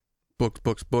Books.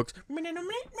 Books. Books.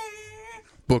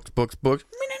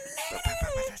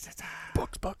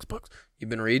 You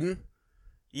been reading?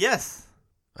 Yes.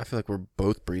 I feel like we're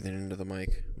both breathing into the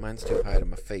mic. Mine's too high to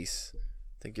my face. I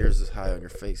think yours is high on your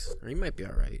face. Or you might be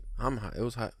alright. I'm high. It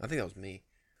was high. I think that was me.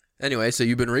 Anyway, so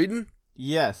you've been reading?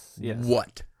 Yes.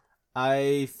 What?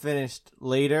 I finished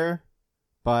Later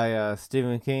by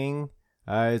Stephen King.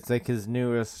 It's like his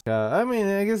newest. I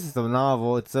guess it's a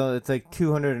novel. It's like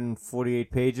 248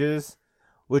 pages,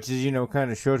 which is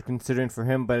kind of short considering for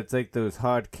him. But it's like those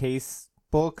hard case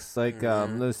books, like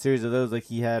those series of those. Like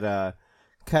he had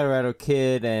Colorado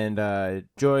Kid and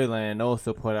Joyland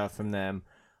also put out from them.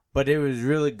 But it was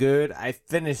really good. I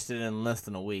finished it in less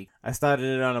than a week. I started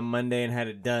it on a Monday and had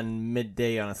it done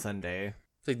midday on a Sunday.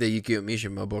 It's like the Yukio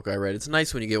Mishima book I read. It's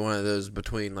nice when you get one of those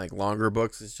between like longer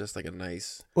books. It's just like a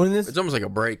nice. It's almost like a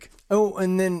break. Oh,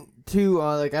 and then too,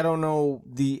 I don't know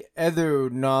the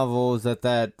other novels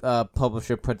that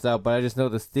publisher puts out, but I just know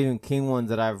the Stephen King ones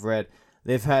that I've read.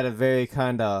 They've had a very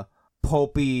kind of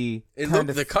pulpy.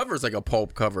 The cover's like a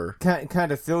pulp cover.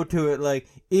 Kind of feel to it, like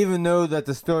even though that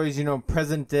the story's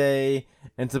present day.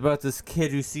 And it's about this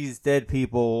kid who sees dead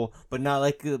people, but not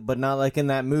like in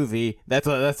that movie.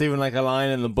 That's even like a line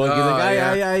in the book. He's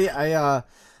like,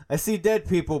 I see dead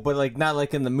people, but like not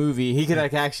like in the movie. He could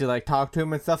like actually like talk to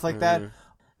him and stuff like that.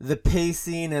 The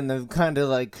pacing and the kind of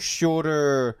like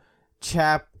shorter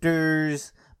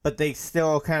chapters, but they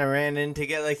still kind of ran in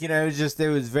together. Like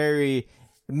it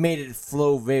made it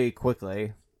flow very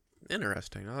quickly.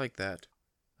 Interesting. I like that.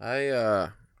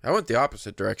 I went the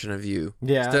opposite direction of you.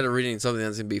 Yeah. Instead of reading something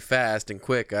that's going to be fast and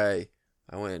quick, I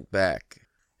went back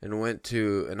and went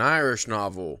to an Irish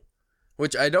novel,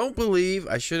 which I don't believe,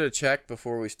 I should have checked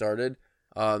before we started,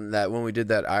 that when we did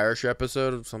that Irish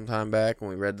episode some time back,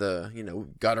 when we read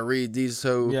got to read these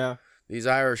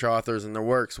Irish authors and their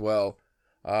works. Well,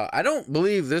 I don't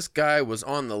believe this guy was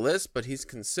on the list, but he's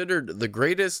considered the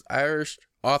greatest Irish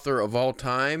author of all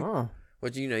time. Oh.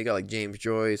 Which, you got like James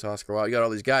Joyce, Oscar Wilde, you got all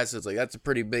these guys, so it's like, that's a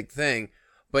pretty big thing.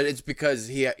 But it's because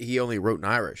he only wrote in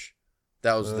Irish.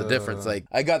 That was the difference. Like,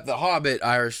 I got the Hobbit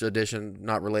Irish edition,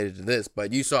 not related to this,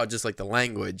 but you saw just like the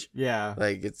language. Yeah.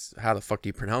 Like, it's, how the fuck do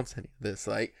you pronounce any of this?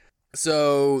 Like,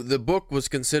 so the book was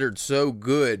considered so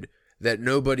good that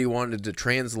nobody wanted to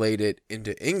translate it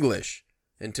into English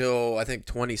until, I think,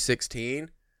 2016.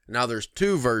 Now there's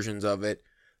 2 versions of it,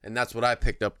 and that's what I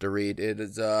picked up to read. It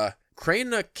is,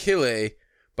 Craigna Kille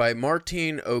by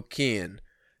Martin O'Keefe,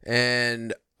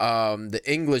 and the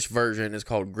English version is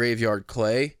called Graveyard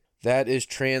Clay. That is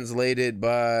translated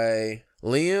by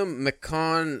Liam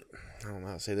McCon. I don't know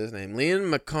how to say this name.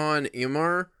 Liam McCon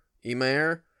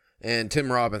Emer and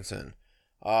Tim Robinson.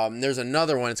 There's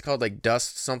another one. It's called like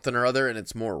Dust something or other, and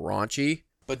it's more raunchy.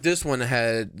 But this one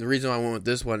the reason I went with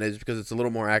this one is because it's a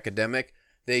little more academic.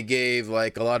 They gave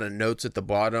like a lot of notes at the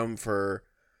bottom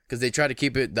because they try to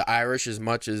keep it the Irish as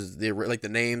much as the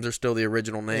names are still the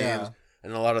original names,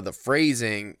 and a lot of the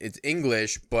phrasing it's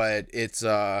English, but it's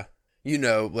like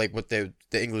what the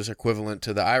English equivalent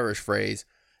to the Irish phrase,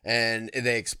 and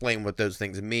they explain what those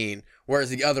things mean. Whereas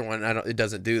the other one, it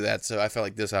doesn't do that. So I felt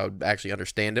like this I would actually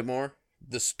understand it more.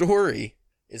 The story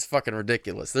is fucking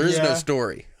ridiculous. There is no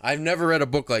story. I've never read a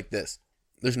book like this.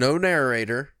 There's no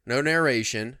narrator, no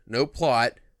narration, no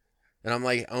plot, and I'm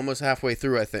like almost halfway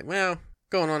through. I think, well,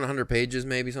 going on 100 pages,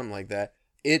 maybe something like that.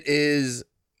 It is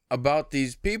about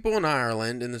these people in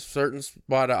Ireland, in a certain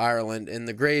spot of Ireland, in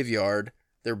the graveyard.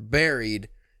 They're buried,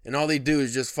 and all they do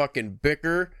is just fucking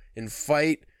bicker and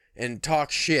fight and talk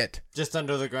shit. Just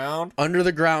under the ground? Under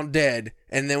the ground, dead.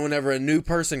 And then whenever a new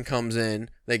person comes in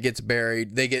that gets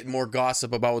buried, they get more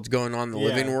gossip about what's going on in the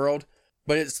living world.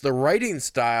 But it's the writing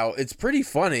style. It's pretty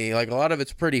funny. Like, a lot of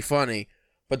it's pretty funny.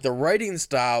 But the writing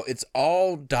style, it's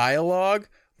all dialogue.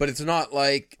 But it's not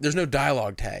like, there's no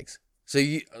dialogue tags. So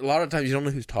a lot of times you don't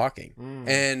know who's talking.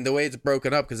 And the way it's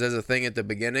broken up, because there's a thing at the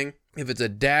beginning, if it's a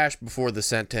dash before the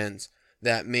sentence,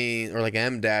 that means, or like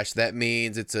M dash, that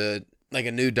means it's like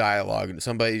a new dialogue.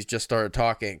 Somebody's just started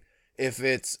talking. If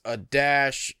it's a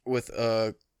dash with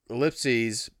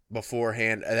ellipses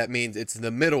beforehand, that means it's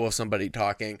the middle of somebody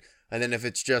talking. And then if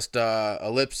it's just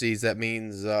ellipses, that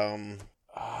means a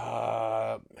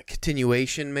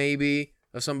continuation maybe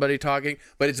of somebody talking,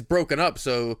 but it's broken up,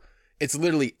 so it's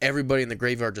literally everybody in the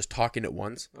graveyard just talking at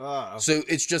once. So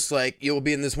it's just like you'll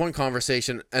be in this one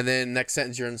conversation, and then next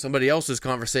sentence you're in somebody else's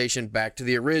conversation, back to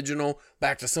the original,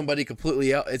 back to somebody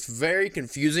completely else. It's very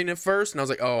confusing at first, and I was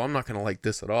like, oh, I'm not gonna like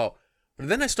this at all. But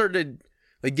then I started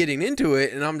like getting into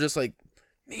it, and I'm just like,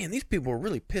 man, these people are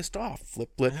really pissed off. Flip.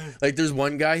 Like, there's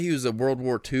one guy, he was a World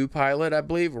War II pilot, I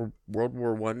believe, or World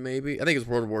War One maybe. I think it was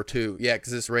World War II. Yeah,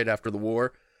 because it's right after the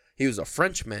war. He was a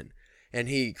Frenchman, and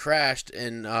he crashed,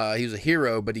 and he was a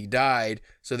hero, but he died,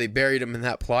 so they buried him in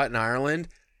that plot in Ireland,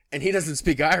 and he doesn't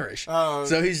speak Irish. Oh.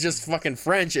 So he's just fucking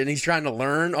French, and he's trying to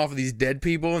learn off of these dead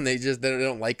people, and they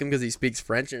don't like him because he speaks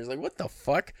French, and it's like, what the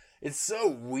fuck? It's so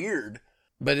weird.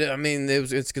 But, I mean,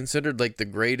 it's considered, like, the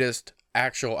greatest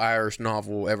actual Irish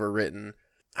novel ever written.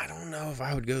 I don't know if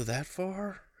I would go that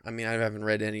far. I mean, I haven't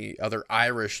read any other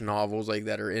Irish novels, like,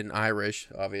 that are in Irish,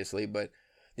 obviously, but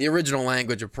the original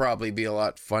language would probably be a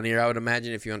lot funnier, I would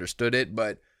imagine, if you understood it.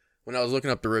 But when I was looking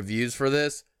up the reviews for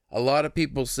this, a lot of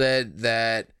people said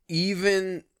that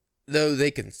even though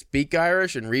they can speak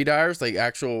Irish and read Irish, like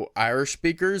actual Irish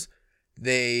speakers,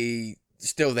 they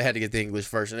had to get the English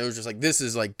version. It was just like, this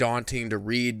is like daunting to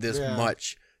read this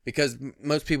much, because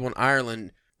most people in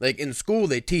Ireland, like in school,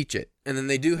 they teach it. And then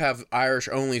they do have Irish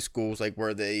only schools, like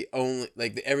where they only,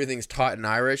 like everything's taught in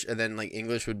Irish, and then like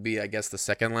English would be, I guess, the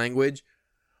second language.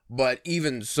 But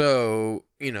even so,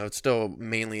 you know, it's still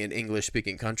mainly an English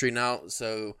speaking country now.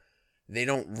 So they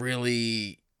don't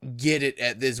really get it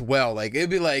at this well. Like, it'd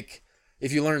be like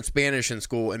if you learned Spanish in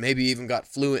school and maybe even got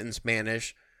fluent in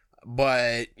Spanish,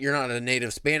 but you're not a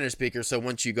native Spanish speaker. So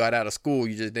once you got out of school,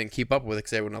 you just didn't keep up with it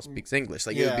because everyone else speaks English.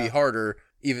 Like, it would be harder,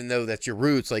 even though that's your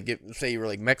roots. Like, say you were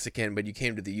like Mexican, but you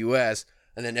came to the U.S.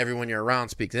 and then everyone you're around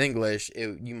speaks English,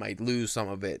 you might lose some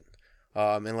of it,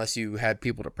 unless you had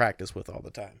people to practice with all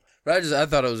the time. But I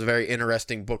thought it was a very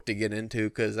interesting book to get into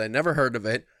because I never heard of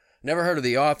it. Never heard of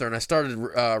the author, and I started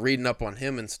reading up on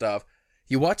him and stuff.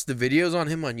 You watch the videos on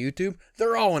him on YouTube,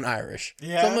 they're all in Irish.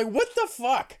 Yeah. So I'm like, what the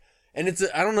fuck? And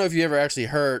I don't know if you ever actually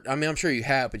heard, I mean, I'm sure you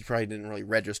have, but you probably didn't really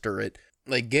register it.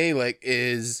 Like, Gaelic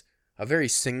is a very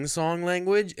sing-song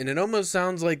language, and it almost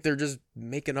sounds like they're just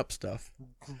making up stuff.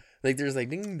 Like, there's like,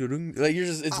 ding, ding, ding. Like,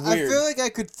 it's weird. I feel like I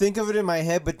could think of it in my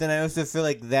head, but then I also feel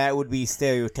like that would be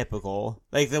stereotypical.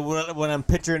 Like, when I'm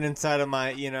picturing inside of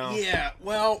my, you know. Yeah,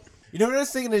 well. You know what I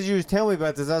was thinking as you were telling me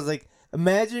about this? I was like,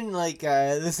 imagine, like,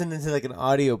 listening to, like, an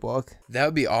audiobook. That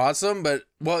would be awesome, but,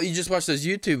 well, you just watch those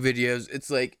YouTube videos. It's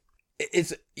like,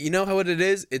 you know what it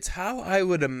is? It's how I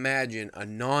would imagine a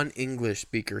non-English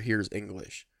speaker hears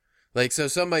English. Like, so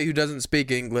somebody who doesn't speak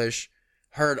English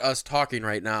heard us talking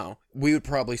right now, we would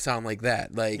probably sound like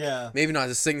that. Like, maybe not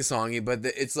as sing-songy, but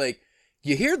it's like,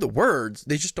 you hear the words,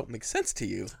 they just don't make sense to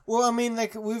you. Well, I mean,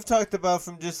 like, we've talked about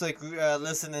from just, like,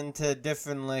 listening to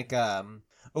different, like, or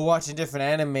watching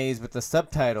different animes with the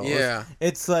subtitles. Yeah.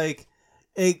 It's like,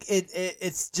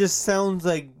 it just sounds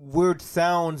like weird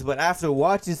sounds, but after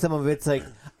watching some of it, it's like,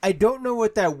 I don't know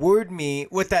what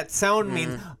that sound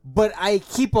means, but I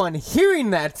keep on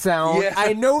hearing that sound. Yeah.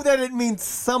 I know that it means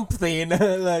something.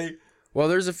 Like, well,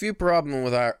 there's a few problems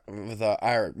with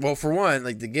Irish. Well, for one,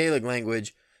 like, the Gaelic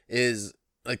language is,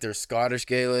 like, there's Scottish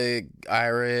Gaelic,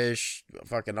 Irish,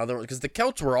 fucking other ones, because the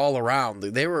Celts were all around.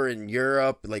 They were in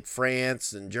Europe, like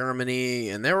France and Germany,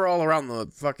 and they were all around the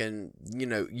fucking, you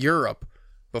know, Europe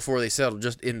before they settled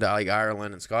just into, like,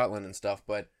 Ireland and Scotland and stuff.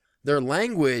 But their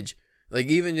language, like,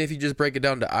 even if you just break it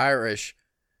down to Irish,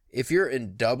 if you're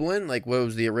in Dublin, like, what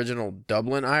was the original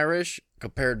Dublin Irish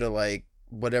compared to, like,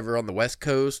 whatever on the West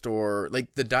Coast, or,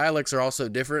 like, the dialects are also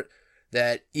different,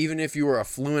 that even if you were a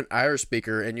fluent Irish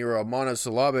speaker and you were a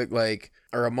monosyllabic, like,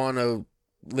 or a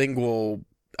monolingual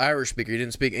Irish speaker, you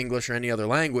didn't speak English or any other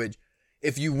language,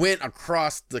 if you went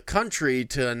across the country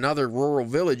to another rural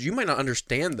village, you might not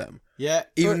understand them. yeah.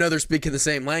 Even though they're speaking the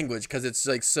same language, because it's,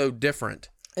 like, so different.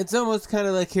 It's almost kind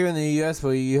of like here in the U.S.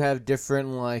 where you have different,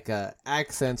 like,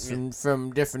 accents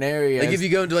from different areas. Like, if you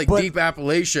go into, like, deep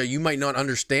Appalachia, you might not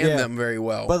understand them very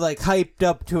well. But, like, hyped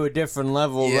up to a different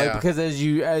level. Yeah. Like, because as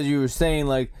you were saying,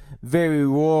 like, very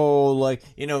rural, like,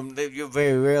 you know, you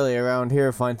very rarely around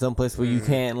here find someplace where you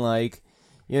can't, like,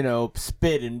 you know,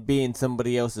 spit and be in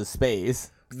somebody else's space.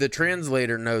 The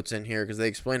translator notes in here, because they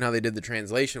explain how they did the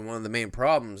translation, one of the main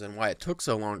problems and why it took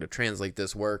so long to translate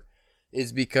this work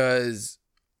is because,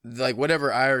 like,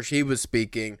 whatever Irish he was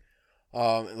speaking,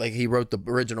 like, he wrote the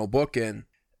original book in,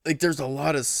 like, there's a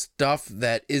lot of stuff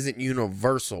that isn't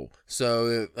universal.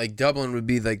 So, like, Dublin would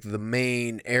be, like, the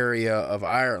main area of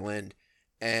Ireland,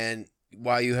 and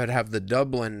while you had have the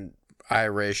Dublin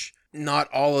Irish, not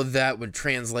all of that would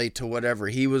translate to whatever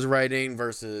he was writing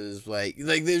versus, like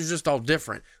there's just all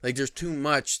different. Like, there's too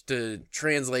much to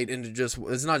translate into just,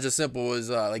 it's not just simple as,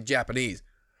 like, Japanese.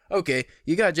 Okay,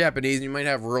 you got Japanese, and you might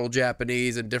have rural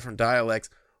Japanese and different dialects,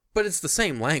 but it's the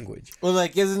same language. Well,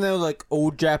 like, isn't there, like,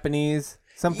 old Japanese?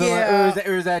 Something Yeah.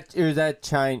 or is that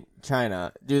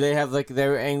China? Do they have like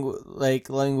their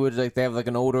language, like they have like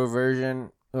an older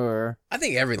version, or I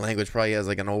think every language probably has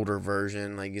like an older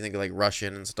version. Like you think of like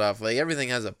Russian and stuff. Like everything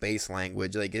has a base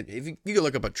language. Like if you could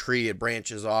look up a tree, it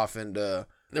branches off into.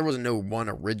 There wasn't no one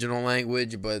original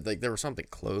language, but like there was something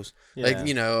close. Yeah.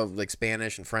 Like like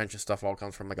Spanish and French and stuff all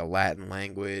comes from like a Latin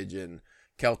language, and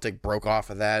Celtic broke off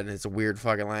of that, and it's a weird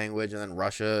fucking language. And then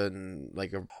Russia and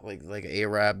like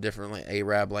Arab, different like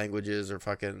Arab languages, or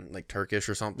fucking like Turkish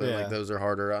or something. Yeah. Like those are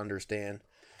harder to understand.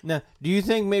 Now, do you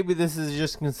think maybe this is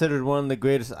just considered one of the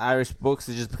greatest Irish books,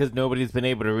 is just because nobody's been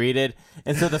able to read it,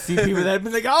 and so the few people that have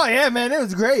been like, "Oh yeah, man, it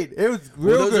was great, it was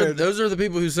real good." Those are the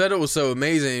people who said it was so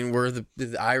amazing. Were the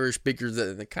Irish speakers,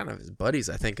 that the kind of his buddies,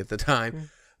 I think, at the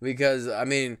time, because I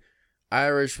mean,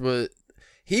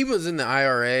 he was in the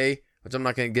IRA, which I'm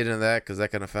not going to get into that because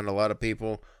that can offend a lot of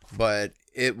people, but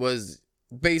it was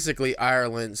basically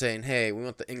Ireland saying, "Hey, we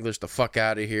want the English the fuck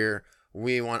out of here.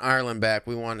 We want Ireland back.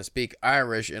 We want to speak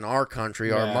Irish in our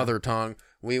country, our mother tongue.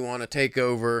 We want to take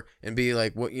over and be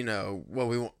like what we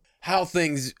want, how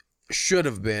things should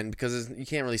have been, because you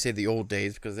can't really say the old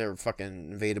days because they were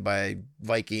fucking invaded by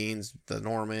Vikings, the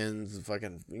Normans,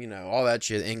 fucking all that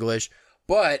shit, English.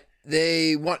 But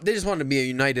they just wanted to be a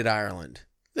united Ireland.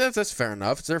 That's fair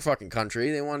enough. It's their fucking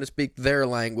country. They want to speak their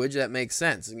language. That makes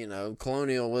sense.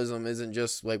 Colonialism isn't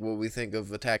just like what we think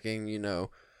of attacking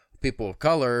people of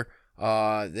color.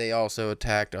 They also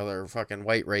attacked other fucking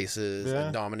white races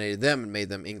and dominated them and made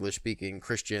them English-speaking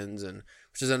Christians, and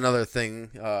which is another thing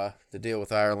to deal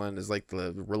with Ireland, is like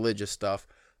the religious stuff.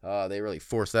 They really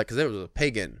forced that because there was a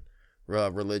pagan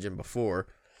religion before,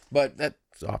 but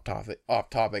that's off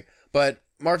topic. But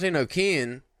Martin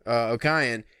O'Kane,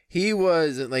 he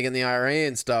was like in the IRA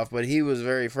and stuff, but he was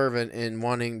very fervent in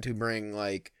wanting to bring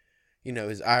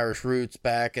his Irish roots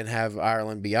back and have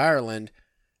Ireland be Ireland.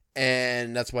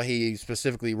 And that's why he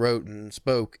specifically wrote and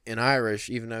spoke in Irish,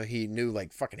 even though he knew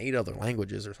like fucking 8 other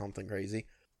languages or something crazy.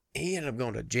 He ended up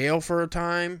going to jail for a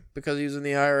time because he was in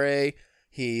the IRA.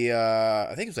 He,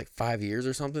 I think it was like 5 years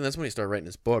or something. That's when he started writing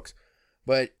his books.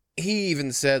 But he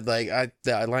even said like,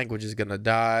 the language is gonna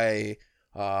die.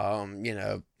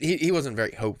 He wasn't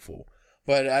very hopeful.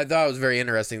 But I thought it was very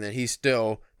interesting that he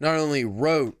still not only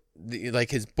wrote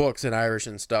his books in Irish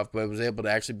and stuff, but was able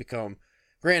to actually become.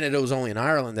 Granted, it was only in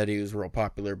Ireland that he was real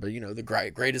popular, but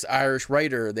the greatest Irish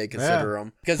writer, they consider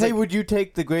him. Hey, would you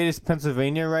take the greatest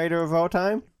Pennsylvania writer of all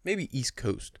time? Maybe East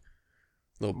Coast.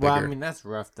 A little bigger. Well, I mean, that's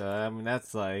rough, though. I mean,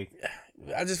 that's like...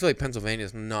 I just feel like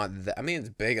Pennsylvania's not that... I mean, it's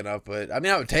big enough, but... I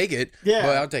mean, I would take it. Yeah.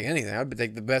 But I would take anything. I would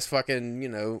take the best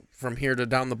fucking, from here to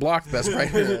down the block, best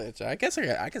writer. I guess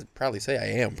I could probably say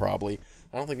I am, probably.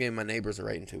 I don't think any of my neighbors are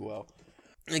writing too well.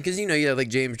 Because, you have like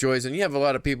James Joyce, and you have a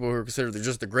lot of people who are considered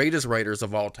just the greatest writers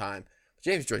of all time.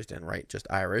 James Joyce didn't write just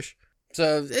Irish.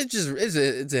 So it's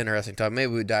an interesting topic.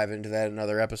 Maybe we dive into that in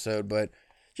another episode. But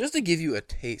just to give you a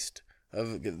taste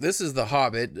of, this is The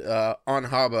Hobbit, on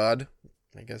Habad.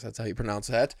 I guess that's how you pronounce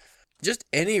that. Just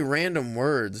any random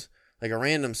words, like a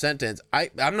random sentence. I'm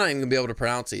not even going to be able to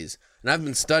pronounce these. And I've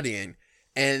been studying,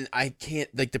 and I can't,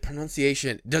 like the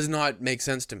pronunciation does not make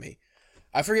sense to me.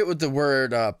 I forget what the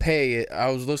word pay.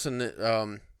 I was listening.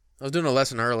 I was doing a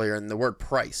lesson earlier, and the word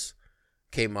price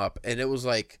came up, and it was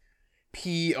like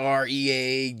Preageeier.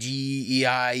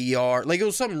 Like it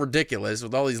was something ridiculous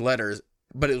with all these letters,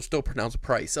 but it was still pronounced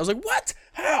price. I was like, what?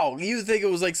 How? You think it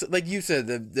was like you said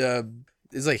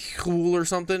it's like Hul or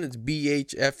something? It's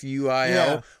Bhfuil,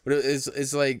 yeah. But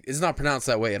it's like it's not pronounced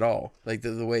that way at all. Like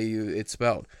the way it's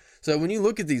spelled. So when you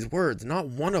look at these words, not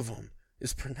one of them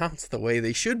is pronounced the way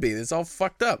they should be. It's all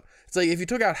fucked up. It's like if you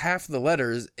took out half the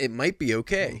letters, it might be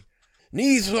okay.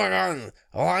 I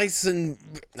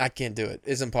can't do it.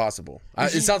 It's impossible.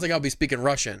 It sounds like I'll be speaking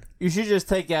Russian. You should just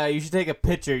take a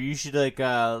picture. You should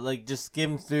like just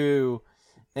skim through.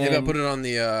 And maybe I'll put it on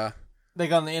the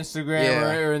like on the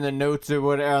Instagram or in the notes or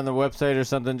whatever on the website or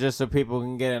something, just so people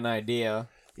can get an idea.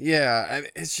 Yeah,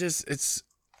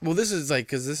 well, this is like,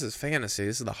 because this is fantasy.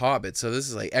 This is The Hobbit, so this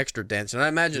is like extra dense. And I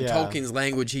imagine Tolkien's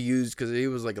language he used, because he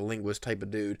was like a linguist type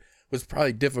of dude, was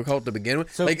probably difficult to begin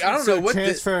with. So, like, I don't know what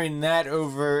transferring that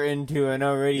over into an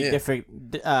already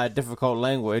difficult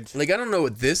language. Like, I don't know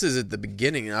what this is at the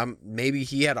beginning. Maybe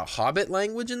he had a Hobbit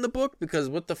language in the book, because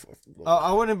what the...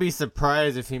 I wouldn't be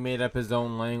surprised if he made up his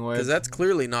own language. Because that's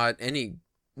clearly not any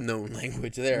known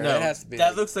language there. No, that has to be.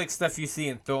 That looks like stuff you see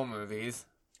in Thor movies.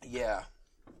 Yeah.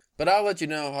 But I'll let you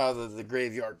know how the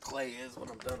Graveyard Clay is when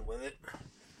I'm done with it.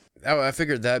 I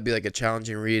figured that'd be like a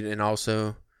challenging read, and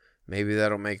also maybe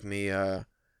that'll make me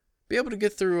be able to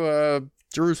get through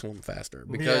Jerusalem faster,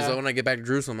 because Yeah. when I get back to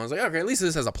Jerusalem, I was like, okay, at least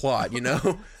this has a plot, you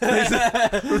know?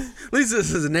 at least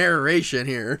this is a narration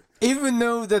here. Even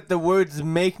though that the words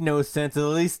make no sense, at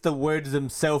least the words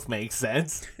themselves make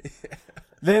sense.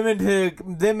 Them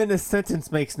in a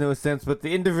sentence makes no sense, but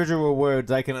the individual words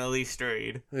I can at least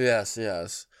read. Yes.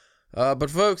 But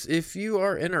folks, if you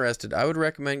are interested, I would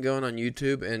recommend going on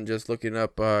YouTube and just looking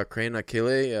up Crane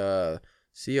Achille,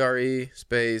 CRE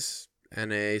space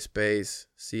NA space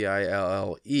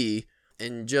CILLE,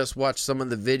 and just watch some of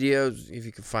the videos. If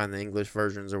you can find the English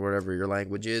versions or whatever your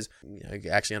language is, you know, you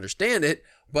can actually understand it.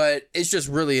 But it's just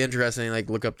really interesting. Like,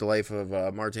 look up the life of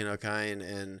Martin O'Kane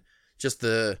and just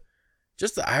the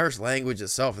Irish language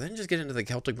itself, and then just get into the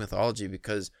Celtic mythology,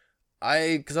 because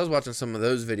I was watching some of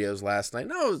those videos last night.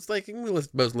 No, it's like we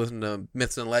both listen to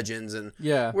myths and legends, and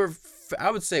Yeah.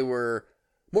 I would say we're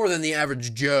more than the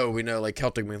average Joe. We know like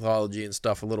Celtic mythology and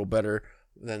stuff a little better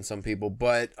than some people,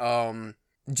 but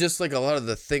just like a lot of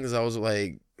the things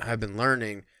I've been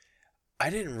learning, I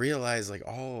didn't realize like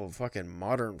all of fucking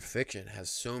modern fiction has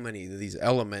so many of these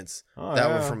elements that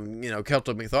were from, you know,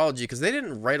 Celtic mythology, because they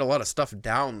didn't write a lot of stuff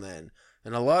down then,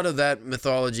 and a lot of that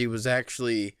mythology was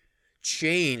actually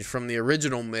changed from the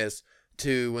original myths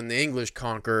to when the English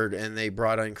conquered and they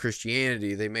brought in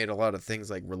Christianity. They made a lot of things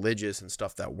like religious and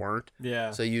stuff that weren't.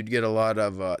 Yeah. So you'd get a lot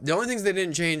of the only things they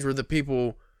didn't change were the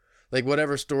people, like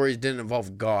whatever stories didn't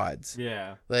involve gods.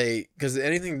 Yeah. Like, because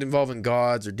anything involving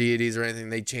gods or deities or anything,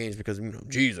 they changed because, you know,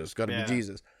 Jesus, got to be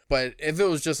Jesus. But if it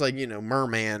was just like, you know,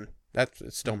 merman,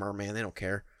 it's still merman. They don't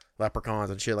care. Leprechauns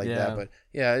and shit like that. But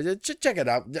yeah, check it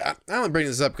out. I only bring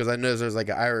this up because I know there's like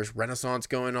an Irish Renaissance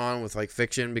going on with like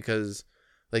fiction, because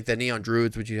like the Neon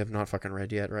Druids, which you have not fucking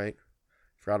read yet, right?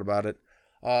 Forgot about it.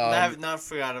 I have not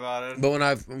forgot about it. But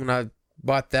when I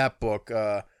bought that book,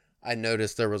 I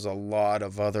noticed there was a lot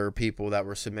of other people that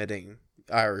were submitting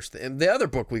Irish. And the other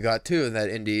book we got too, that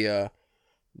indie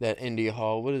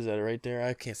hall, what is that right there?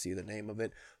 I can't see the name of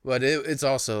it, but it's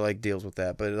also like deals with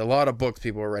that. But a lot of books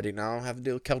people are ready now have to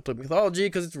deal with Celtic mythology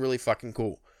because it's really fucking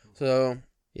cool. So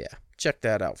yeah, check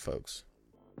that out, folks.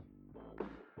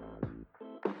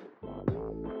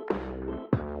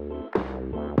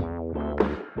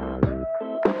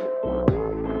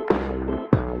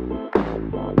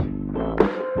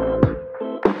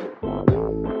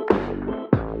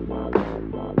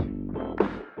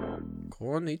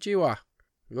 Konnichiwa.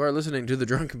 You are listening to the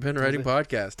Drunken Pen Writing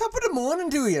Podcast. Top of the morning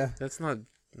to you. That's not...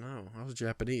 No, I was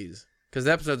Japanese. Because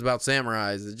the episode's about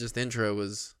samurais. It just the intro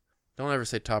was... Don't ever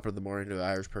say top of the morning to an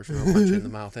Irish person. They'll punch you in the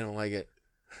mouth. They don't like it.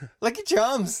 Lucky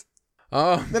Charms.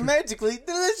 Oh. They're magically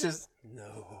delicious.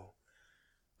 No.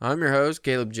 I'm your host,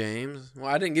 Caleb James. Well,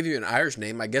 I didn't give you an Irish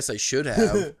name. I guess I should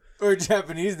have. Or a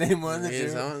Japanese name, one of the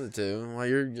Yes, two. one of the two. Well,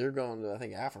 you're going to, I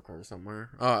think, Africa or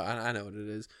somewhere. Oh, I know what it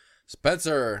is.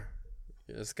 Spencer.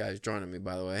 This guy's joining me,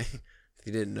 by the way. If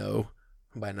you didn't know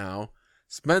by now.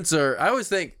 Spencer, I always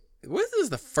think, what if this is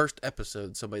the first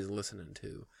episode somebody's listening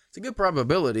to? It's a good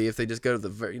probability if they just go to the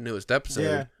very newest episode.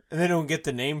 Yeah, and they don't get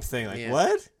the name thing. Like, Yeah.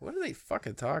 what? What are they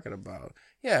fucking talking about?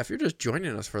 Yeah, if you're just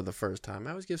joining us for the first time,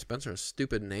 I always give Spencer a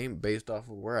stupid name based off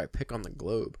of where I pick on the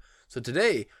globe. So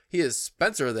today, he is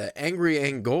Spencer, the Angry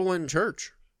Angolan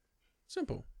Church.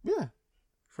 Simple. Yeah.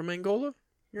 From Angola,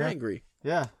 you're angry.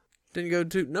 Yeah. Didn't go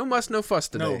too... No muss, no fuss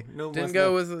today. No Didn't muss, go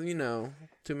no- with, you know,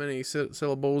 too many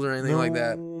syllables or anything like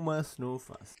that. No muss, no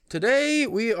fuss. Today,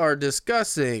 we are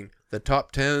discussing the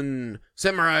top 10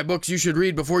 samurai books you should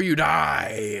read before you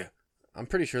die. I'm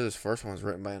pretty sure this first one was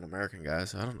written by an American guy,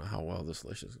 so I don't know how well this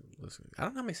list is. I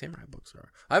don't know how many samurai books there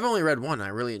are. I've only read one. I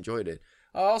really enjoyed it.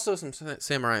 Also, some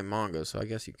samurai manga, so I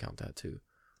guess you count that too.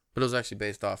 But it was actually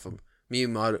based off of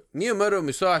Miyamoto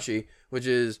Musashi, which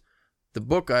is the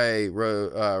book I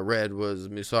read was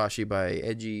Musashi by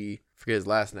Eiji, forget his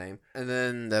last name. And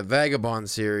then the Vagabond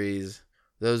series,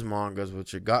 those mangas,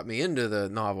 which got me into the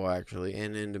novel actually,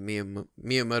 and into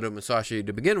Miyamoto Musashi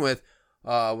to begin with,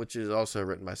 which is also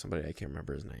written by somebody, I can't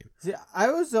remember his name. See,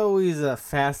 I was always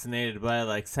fascinated by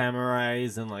like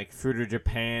samurais and like Fruit of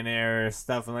Japan era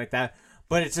stuff and like that.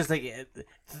 But it's just like it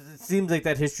seems like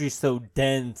that history's so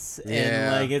dense,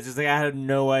 and like it's just like I had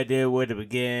no idea where to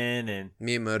begin. And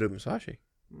Miyamoto Musashi,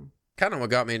 kind of what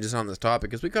got me just on this topic,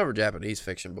 because we covered Japanese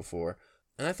fiction before,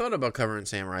 and I thought about covering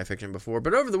samurai fiction before.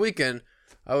 But over the weekend,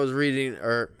 I was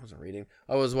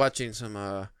I was watching some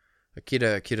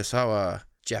Akira Kurosawa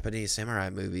Japanese samurai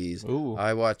movies. Ooh.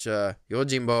 I watch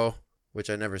Yojimbo, which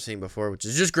I'd never seen before, which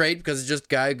is just great because it's just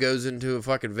guy goes into a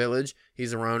fucking village.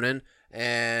 He's a Ronin,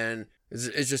 and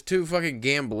it's just two fucking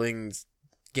gambling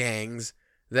gangs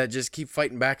that just keep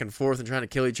fighting back and forth and trying to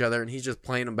kill each other, and he's just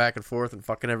playing them back and forth and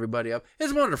fucking everybody up.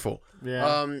 It's wonderful.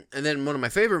 Yeah. And then one of my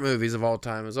favorite movies of all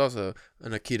time is also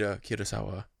an Akira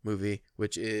Kurosawa movie,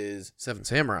 which is Seven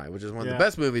Samurai, which is one of the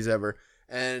best movies ever.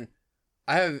 And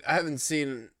I haven't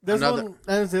seen another.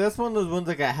 Honestly, that's one of those ones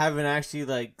like I haven't actually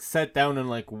like sat down and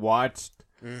like watched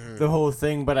the whole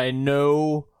thing, but I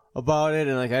know about it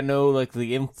and like I know like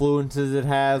the influences it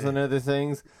has on other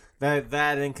things.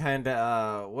 That and kind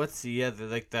of what's the other,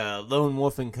 like the Lone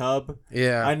Wolf and Cub?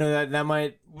 Yeah, I know that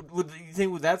might. Would you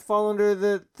think would that fall under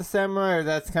the samurai, or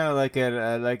that's kind of like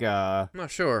a I'm not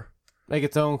sure. Like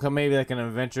its own, maybe like an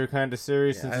adventure kind of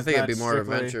series? Yeah, I think it'd be more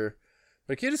adventure.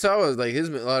 But Kurosawa, like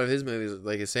a lot of his movies,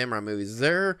 like his samurai movies,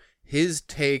 they're his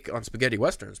take on spaghetti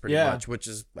westerns, pretty much. Which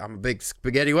is, I'm a big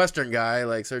spaghetti western guy.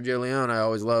 Like Sergio Leone, I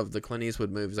always loved the Clint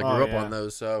Eastwood movies. I grew up on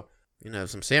those, so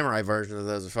some samurai versions of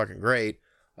those are fucking great.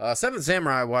 Seven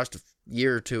Samurai I watched a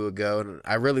year or two ago, and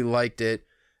I really liked it.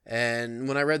 And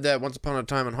when I read that Once Upon a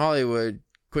Time in Hollywood,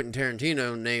 Quentin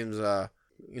Tarantino names,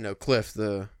 Cliff,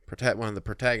 one of the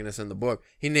protagonists in the book,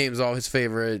 he names all his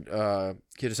favorite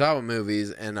Kurosawa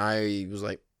movies, and I was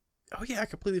like, oh yeah, I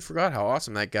completely forgot how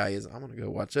awesome that guy is. I'm gonna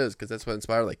go watch this because that's what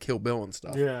inspired like Kill Bill and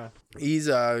stuff. Yeah, he's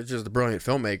just a brilliant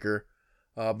filmmaker,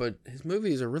 but his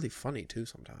movies are really funny too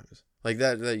sometimes. Like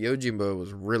that Yojimbo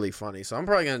was really funny, so I'm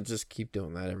probably gonna just keep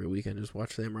doing that every weekend, just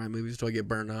watch samurai movies until I get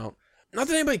burned out. Not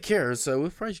that anybody cares, so we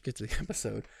probably should get to the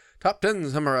episode. Top 10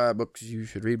 samurai books you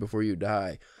should read before you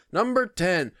die. Number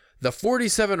 10, The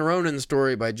 47 Ronin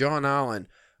Story by John Allen.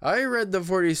 I read the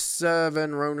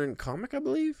 47 Ronin comic, I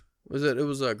believe. It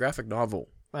was a graphic novel.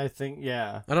 I think,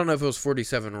 yeah. I don't know if it was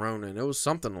 47 Ronin. It was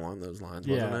something along those lines,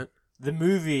 wasn't it? The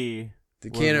movie.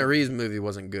 The Keanu Reeves movie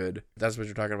wasn't good. That's what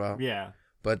you're talking about? Yeah.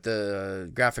 But the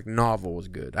graphic novel was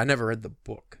good. I never read the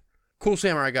book. Cool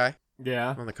samurai guy.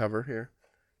 Yeah. On the cover here.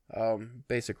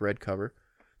 Basic red cover.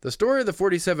 The story of the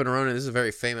 47 Ronin, this is a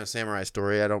very famous samurai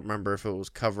story. I don't remember if it was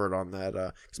covered on that.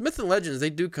 Because Myth and Legends, they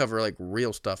do cover like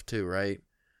real stuff too, right?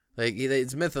 Like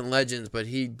it's Myth and Legends, but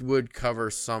he would cover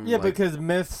some. Yeah, because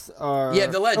myths are. Yeah,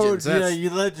 the legends.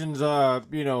 Your legends are,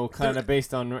 kind of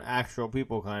based on actual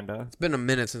people, kind of. It's been a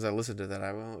minute since I listened to that.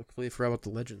 I completely forgot about the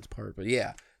legends part, but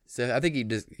yeah. So I think he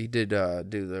did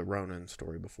do the Ronin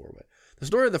story before. But the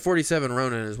story of the 47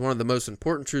 Ronin is one of the most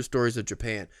important true stories of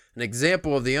Japan, an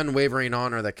example of the unwavering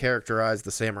honor that characterized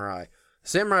the samurai. The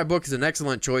samurai book is an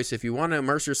excellent choice if you want to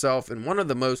immerse yourself in one of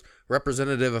the most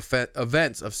representative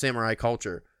events of samurai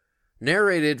culture.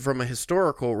 Narrated from a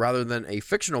historical rather than a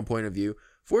fictional point of view,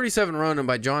 47 Ronin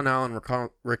by John Allen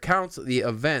recounts the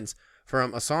events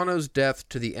from Asano's death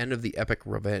to the end of the epic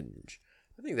revenge.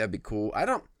 I think that'd be cool. I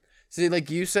don't... See,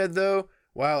 like you said, though,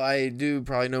 while I do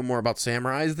probably know more about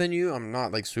samurais than you, I'm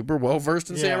not, like, super well-versed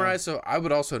in samurai, so I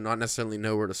would also not necessarily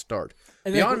know where to start.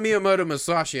 And beyond Miyamoto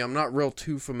Musashi, I'm not real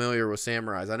too familiar with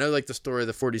samurais. I know, like, the story of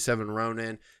the 47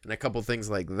 Ronin and a couple things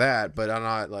like that, but I'm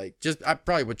not, like,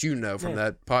 probably what you know from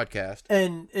that podcast.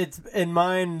 And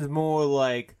mine's more,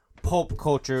 like, pulp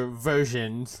culture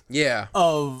versions. Yeah.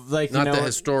 Of, like, not the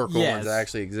historical ones that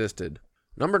actually existed.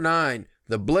 Number 9.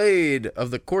 The Blade of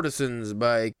the Courtesans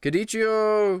by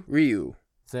Kadichio Ryu.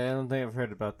 So I don't think I've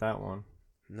heard about that one.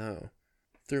 No.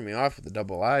 Threw me off with the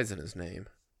double I's in his name.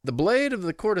 The Blade of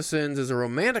the Courtesans is a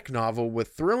romantic novel with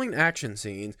thrilling action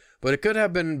scenes, but it could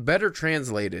have been better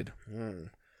translated.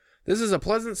 This is a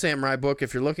pleasant samurai book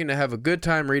if you're looking to have a good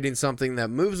time reading something that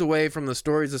moves away from the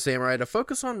stories of samurai to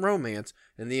focus on romance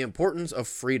and the importance of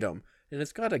freedom. And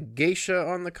it's got a geisha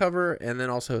on the cover and then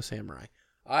also a samurai.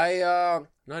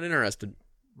 Not interested.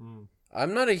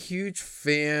 I'm not a huge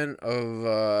fan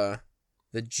of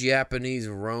the Japanese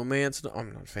romance.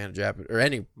 I'm not a fan of Japanese or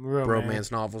any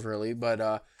romance novels really,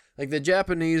 but like the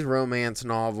Japanese romance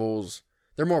novels,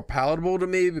 they're more palatable to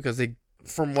me because they,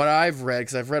 from what I've read,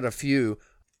 because I've read a few,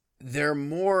 they're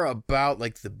more about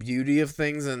like the beauty of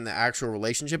things than the actual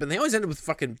relationship, and they always end up with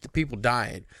fucking people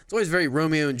dying. It's always very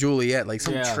Romeo and Juliet, like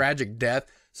some tragic death.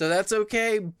 So that's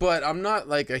okay, but I'm not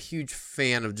like a huge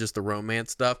fan of just the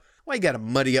romance stuff. Why you gotta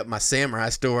muddy up my samurai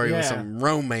story with some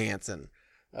romance and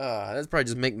that's probably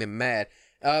just make me mad.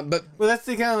 But that's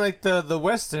the kind of like the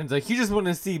westerns. Like you just want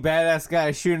to see badass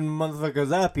guys shooting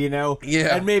motherfuckers up,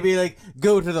 Yeah. And maybe like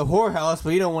go to the whorehouse,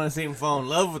 but you don't want to see him fall in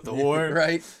love with the whore,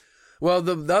 right? Well,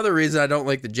 the other reason I don't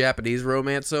like the Japanese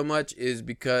romance so much is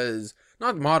because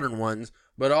not modern ones,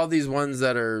 but all these ones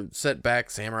that are set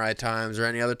back samurai times or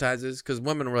any other times is because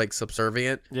women were like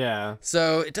subservient. Yeah.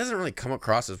 So it doesn't really come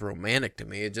across as romantic to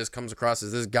me. It just comes across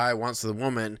as this guy wants the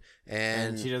woman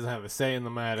and she doesn't have a say in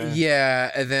the matter.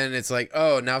 Yeah. And then it's like,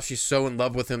 oh, now she's so in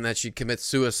love with him that she commits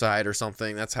suicide or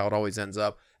something. That's how it always ends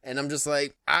up. And I'm just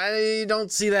like, I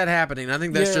don't see that happening. I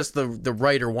think that's just the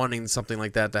writer wanting something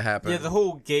like that to happen. Yeah, the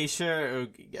whole geisha,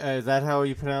 is that how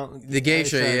you pronounce the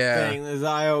geisha, thing,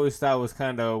 I always thought was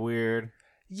kind of weird.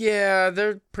 Yeah,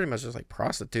 they're pretty much just like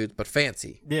prostitutes, but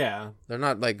fancy. Yeah. They're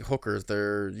not like hookers.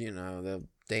 They're, they'll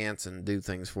dance and do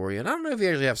things for you. And I don't know if you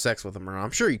actually have sex with them or not.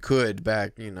 I'm sure you could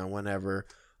back, whenever.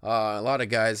 A lot of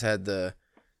guys had the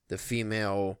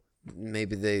female...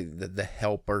 Maybe the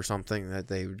help or something that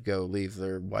they would go leave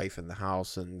their wife in the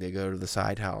house and they go to the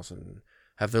side house and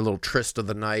have their little tryst of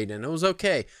the night, and it was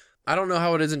okay. I don't know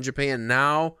how it is in Japan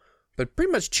now, but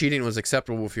pretty much cheating was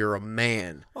acceptable if you're a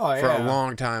man for a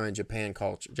long time in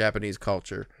Japanese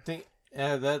culture. I think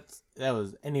that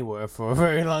was anywhere for a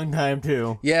very long time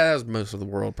too. Yeah, that was most of the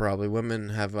world probably. Women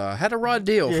have had a raw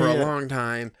deal for a long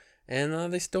time,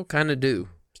 and they still kind of do.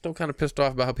 Still kind of pissed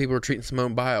off about how people are treating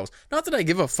Simone Biles. Not that I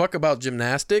give a fuck about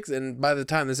gymnastics, and by the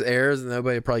time this airs,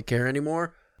 nobody will probably care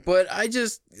anymore. But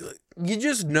you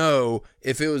just know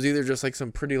if it was either just like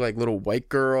some pretty like little white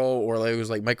girl or like it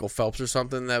was like Michael Phelps or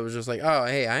something that was just like, oh,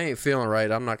 hey, I ain't feeling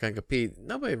right, I'm not going to compete.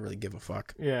 Nobody really give a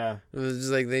fuck. Yeah. It was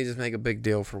just like they just make a big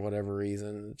deal for whatever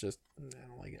reason. I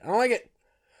don't like it.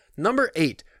 Number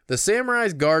 8, The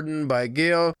Samurai's Garden by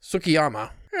Gail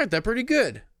Tsukiyama. I got that pretty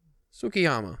good.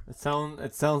 Tsukiyama.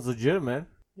 It sounds legitimate.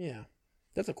 Yeah.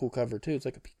 That's a cool cover, too. It's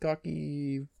like a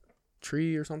peacocky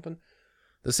tree or something.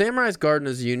 The Samurai's Garden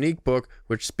is a unique book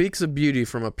which speaks of beauty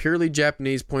from a purely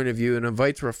Japanese point of view and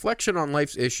invites reflection on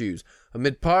life's issues.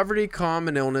 Amid poverty, calm,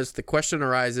 and illness, the question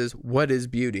arises, what is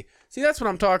beauty? See, that's what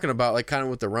I'm talking about, like kind of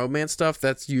with the romance stuff.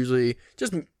 That's usually,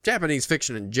 just Japanese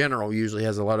fiction in general usually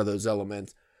has a lot of those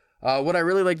elements. What I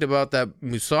really liked about that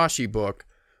Musashi book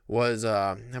was,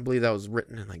 I believe that was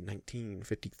written in like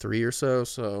 1953 or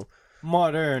so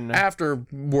modern after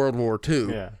World War II.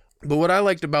 Yeah. But what I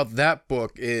liked about that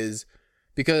book is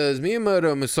because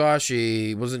Miyamoto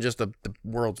Musashi wasn't just the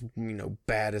world's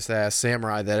baddest ass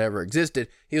samurai that ever existed.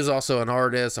 He was also an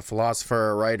artist, a philosopher,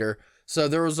 a writer. So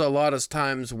there was a lot of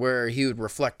times where he would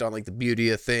reflect on like the beauty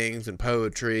of things and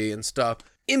poetry and stuff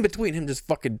in between him just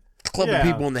fucking clubbing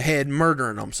people in the head,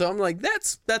 murdering them. So I'm like,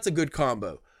 that's a good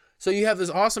combo. So you have this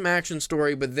awesome action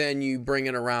story, but then you bring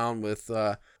it around with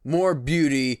more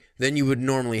beauty than you would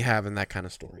normally have in that kind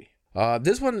of story.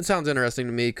 This one sounds interesting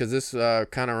to me because this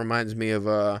kind of reminds me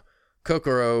of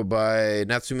Kokoro by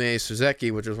Natsume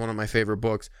Soseki, which is one of my favorite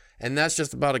books. And that's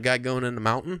just about a guy going in the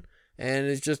mountain, and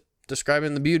it's just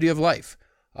describing the beauty of life.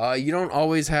 You don't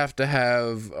always have to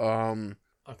have... a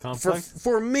conflict?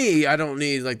 For me, I don't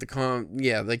need like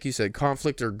like you said,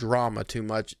 conflict or drama too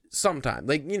much. Sometimes,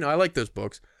 I like those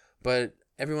books. But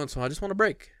every once in a while, I just want a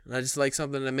break. And I just like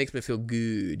something that makes me feel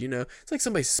good, It's like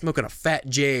somebody smoking a Fat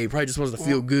J, probably just wants to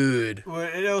feel good. Well,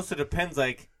 it also depends,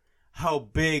 how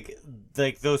big,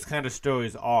 those kind of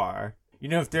stories are.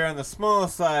 If they're on the smaller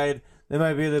side, they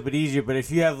might be a little bit easier. But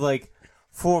if you have, 400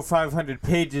 or 500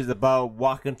 pages about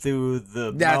walking through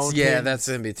the mountains... Yeah, that's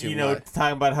going to be too much.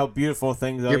 Talking about how beautiful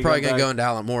things are. You're probably going to go into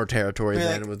Alan Moore territory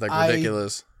then with,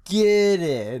 ridiculous... Get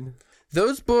it.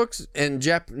 Those books and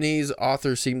Japanese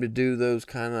authors seem to do those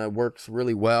kind of works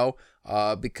really well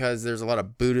because there's a lot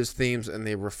of Buddhist themes and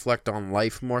they reflect on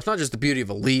life more. It's not just the beauty of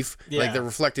a leaf. Like they're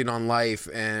reflecting on life,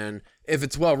 and if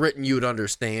it's well written, you would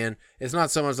understand. It's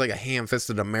not so much like a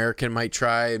ham-fisted American might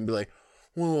try and be like,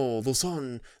 well,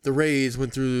 the rays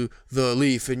went through the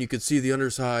leaf and you could see the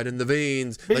underside and the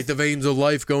veins, like the veins of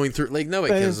life going through. Like,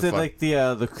 nobody cares a fuck. Like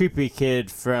the creepy kid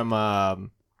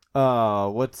from,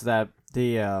 what's that?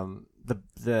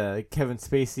 The Kevin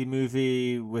Spacey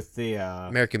movie with the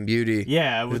American Beauty.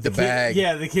 Yeah, with the bag.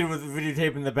 Yeah, the kid with the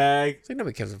videotape in the bag. It's like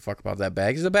nobody cares a fuck about that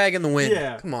bag. It's a bag in the wind.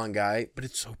 Yeah. Come on, guy. But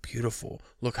it's so beautiful.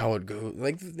 Look how it goes.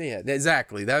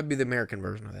 Exactly. That would be the American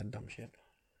version of that dumb shit.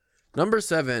 Number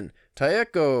 7,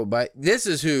 Taeko by... This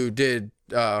is who did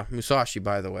Musashi,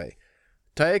 by the way.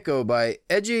 Taeko by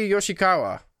Eiji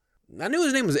Yoshikawa. I knew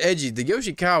his name was Eiji. The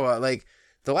Yoshikawa,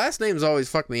 the last names always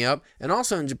fuck me up, and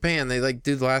also in Japan they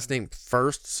do the last name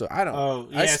first, so I don't. Oh,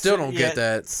 yeah, I still don't get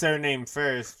that surname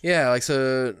first. Yeah,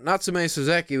 so Natsume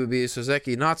Soseki would be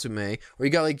Soseki Natsume, or you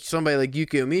got somebody like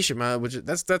Yukio Mishima, which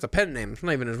that's a pen name. It's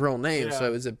not even his real name.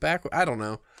 So is it backward? I don't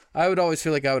know. I would always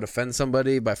feel like I would offend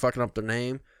somebody by fucking up their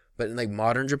name, but in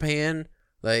modern Japan,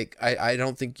 I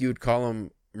don't think you would call him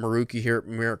Maruki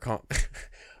Murakami.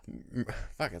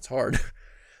 Fuck, it's hard.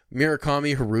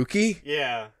 Murakami Haruki.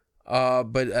 Yeah.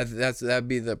 But that'd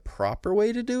be the proper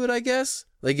way to do it, I guess.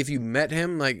 If you met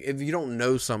him, if you don't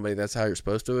know somebody, that's how you're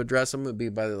supposed to address them. It'd be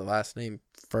by the last name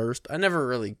first. I never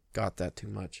really got that too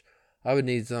much. I would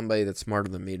need somebody that's smarter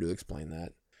than me to explain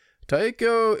that.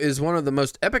 Taiko is one of the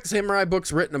most epic samurai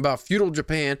books written about feudal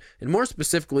Japan, and more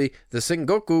specifically, the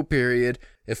Sengoku period.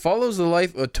 It follows the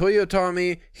life of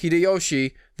Toyotomi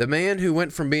Hideyoshi, the man who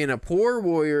went from being a poor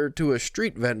warrior to a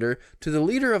street vendor to the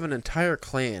leader of an entire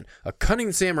clan, a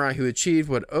cunning samurai who achieved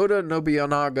what Oda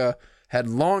Nobunaga had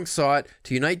long sought,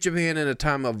 to unite Japan in a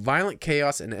time of violent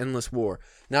chaos and endless war.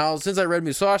 Now, since I read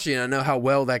Musashi and I know how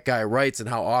well that guy writes and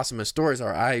how awesome his stories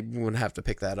are, I wouldn't have to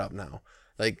pick that up now.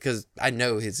 Like, because I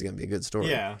know it's going to be a good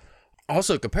story. Yeah.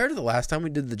 Also, compared to the last time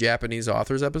we did the Japanese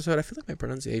authors episode, I feel like my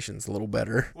pronunciation's a little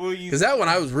better. Well, because that one,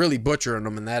 I was really butchering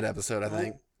them in that episode, I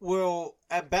think. Well,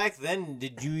 back then,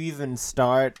 did you even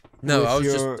start? No,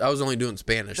 I was only doing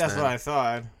Spanish. That's then. what I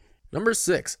thought. Number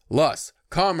 6, Lust,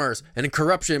 Commerce, and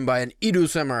Corruption by an Edo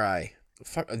Samurai.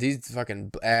 Fuck, these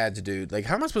fucking ads, dude. Like,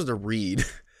 how am I supposed to read?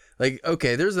 Like,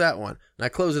 okay, there's that one. And I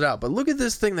close it out. But look at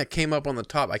this thing that came up on the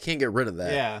top. I can't get rid of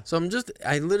that. Yeah. So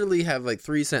I literally have like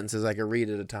 3 sentences I can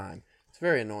read at a time. It's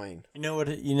very annoying.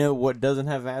 You know what doesn't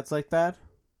have ads like that?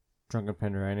 Drunken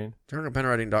Pen Writing.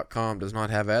 DrunkenPenWriting.com does not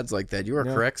have ads like that. You are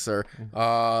correct, sir.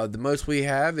 The most we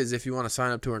have is if you want to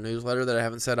sign up to our newsletter that I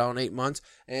haven't sent out in 8 months.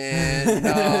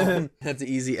 And that's an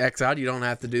easy X out. You don't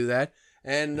have to do that.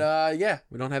 And yeah,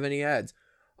 we don't have any ads.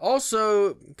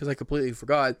 Also, because I completely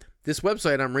forgot, this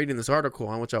website I'm reading this article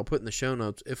on, which I'll put in the show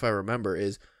notes if I remember,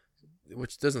 is,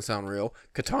 which doesn't sound real,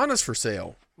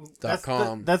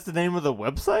 katanasforsale.com. That's the name of the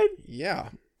website? Yeah.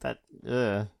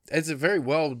 It's a very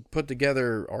well put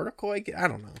together article. I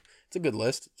don't know. It's a good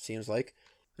list, seems like.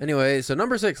 Anyway, so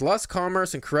number 6, Lust,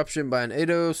 Commerce, and Corruption by an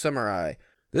Edo Samurai.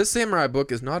 This samurai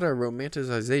book is not a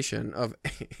romanticization of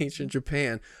ancient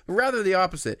Japan, but rather the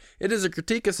opposite. It is a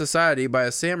critique of society by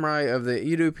a samurai of the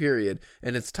Edo period,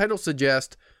 and its title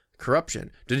suggests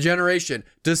corruption, degeneration,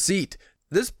 deceit.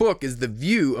 This book is the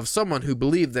view of someone who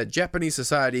believed that Japanese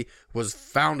society was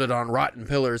founded on rotten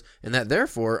pillars, and that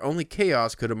therefore only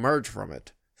chaos could emerge from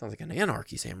it. Sounds like an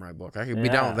anarchy samurai book. I could be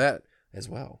down with that as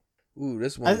well. Ooh,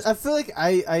 this one. I feel like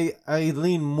I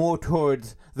lean more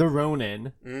towards the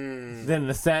Ronin than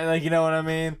the like, you know what I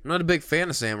mean? I'm not a big fan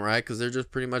of samurai because they're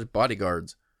just pretty much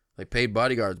bodyguards, like paid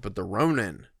bodyguards. But the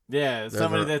Ronin, yeah,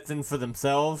 somebody that's in for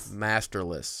themselves,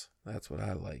 masterless. That's what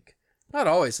I like. Not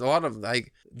always. A lot of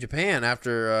like Japan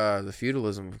after the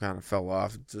feudalism kind of fell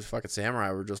off. Just fucking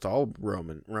samurai were just all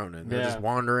Ronin. They're just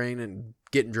wandering and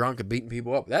getting drunk and beating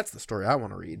people up. That's the story I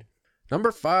want to read.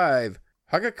 Number 5.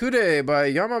 Hagakure by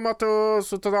Yamamoto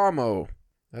Sutadamo.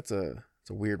 That's a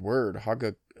weird word.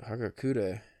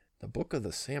 Hagakure, the Book of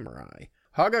the Samurai.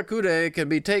 Hagakure can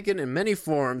be taken in many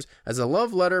forms as a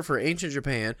love letter for ancient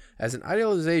Japan, as an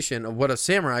idealization of what a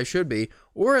samurai should be,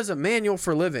 or as a manual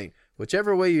for living.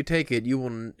 Whichever way you take it, you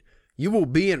will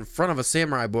be in front of a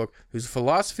samurai book whose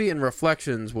philosophy and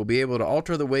reflections will be able to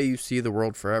alter the way you see the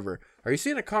world forever. Are you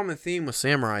seeing a common theme with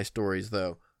samurai stories,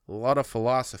 though? A lot of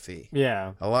philosophy.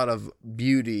 Yeah. A lot of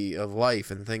beauty of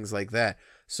life and things like that.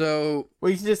 So...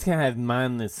 Well, you just can't have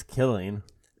mindless killing.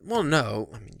 Well, no.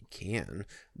 I mean, you can.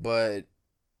 But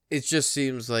it just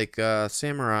seems like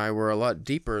samurai were a lot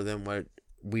deeper than what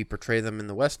we portray them in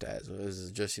the West as. It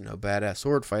was just, badass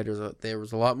sword fighters. There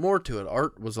was a lot more to it.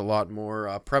 Art was a lot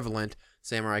more prevalent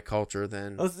samurai culture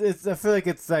than... I feel like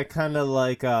it's like kind of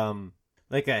like a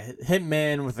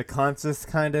hitman with a conscience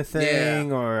kind of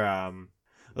thing, or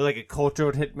like a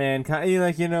cultured hitman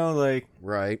kind of, like...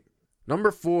 Right.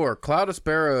 Number 4, Cloud of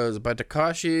Sparrows by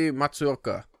Takashi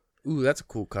Matsuoka. Ooh, that's a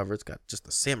cool cover. It's got just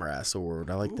a samurai sword.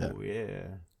 I like that. Ooh,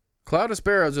 yeah. Cloud of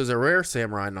Sparrows is a rare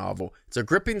samurai novel. It's a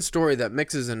gripping story that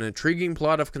mixes an intriguing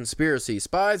plot of conspiracy,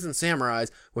 spies, and samurais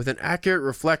with an accurate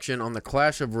reflection on the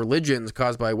clash of religions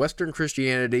caused by Western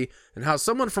Christianity and how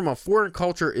someone from a foreign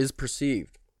culture is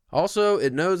perceived. Also,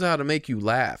 it knows how to make you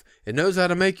laugh, it knows how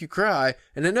to make you cry,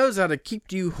 and it knows how to keep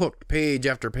you hooked page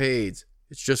after page.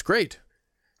 It's just great.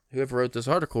 Whoever wrote this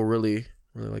article really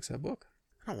likes that book.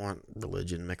 I don't want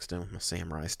religion mixed in with my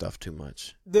samurai stuff too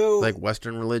much. Though, like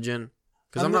Western religion.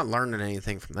 Because I'm not learning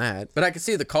anything from that. But I could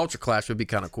see the culture clash would be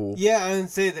kind of cool. Yeah, I would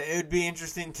say that it would be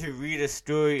interesting to read a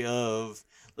story of,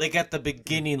 like, at the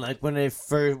beginning, like, when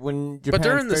Japan... But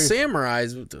during the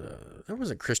samurais, there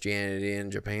wasn't Christianity in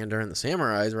Japan during the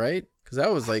samurais, right? Because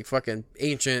that was, like, fucking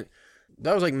ancient...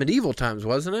 That was, like, medieval times,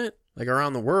 wasn't it? Like,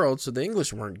 around the world, so the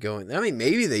English weren't going... I mean,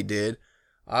 maybe they did.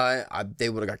 They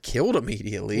would have got killed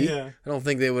immediately. Yeah. I don't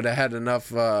think they would have had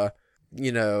enough...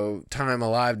 time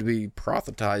alive to be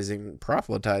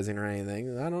proselytizing or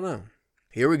anything. I don't know.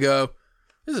 Here we go.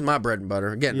 This is my bread and butter.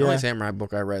 Again, the only samurai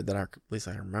book I read that at least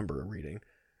I remember reading.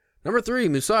 Number 3,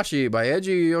 Musashi by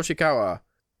Eiji Yoshikawa.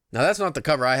 Now, that's not the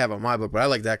cover I have on my book, but I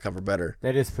like that cover better.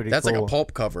 That is pretty cool. That's like a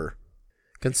pulp cover.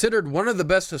 Considered one of the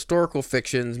best historical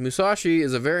fictions, Musashi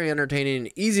is a very entertaining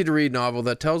and easy-to-read novel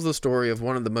that tells the story of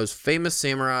one of the most famous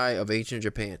samurai of ancient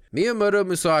Japan. Miyamoto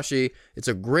Musashi, it's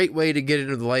a great way to get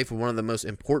into the life of one of the most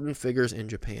important figures in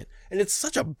Japan. And it's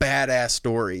such a badass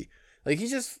story. Like, he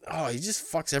just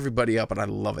fucks everybody up, and I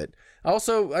love it.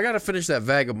 Also, I gotta finish that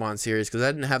Vagabond series, because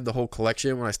I didn't have the whole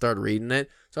collection when I started reading it,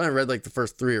 so I only read, like, the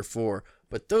first 3 or 4.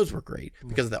 But those were great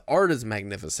because the art is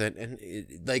magnificent. And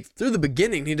like through the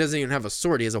beginning, he doesn't even have a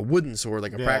sword. He has a wooden sword,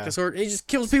 like a practice sword. And he just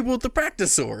kills people with the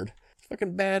practice sword. It's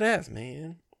fucking badass,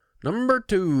 man. Number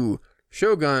 2,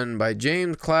 Shogun by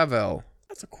James Clavell.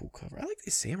 That's a cool cover. I like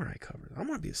these samurai covers. I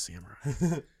want to be a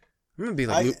samurai. I'm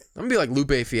gonna be like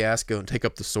Lupe Fiasco and take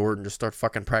up the sword and just start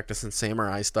fucking practicing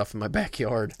samurai stuff in my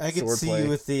backyard. I could see you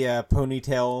with the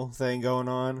ponytail thing going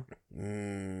on.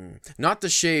 Not the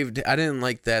shaved. I didn't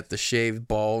like that. The shaved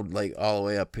bald, like all the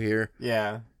way up here.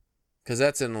 Yeah. Because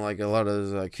that's in like a lot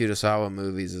of those Kurosawa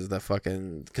movies. Is the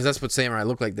fucking because that's what samurai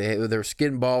look like. They're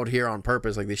skin bald here on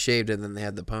purpose, like they shaved it and then they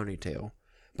had the ponytail.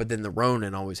 But then the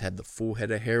Ronin always had the full head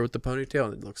of hair with the ponytail,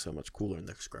 and it looks so much cooler in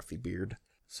the scruffy beard.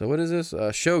 So what is this?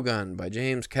 Shogun by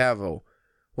James Clavell.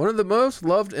 One of the most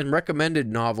loved and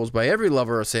recommended novels by every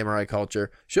lover of samurai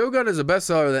culture, Shogun is a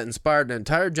bestseller that inspired an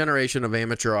entire generation of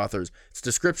amateur authors. Its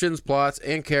descriptions, plots,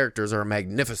 and characters are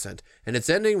magnificent, and its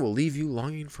ending will leave you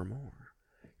longing for more.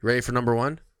 You ready for number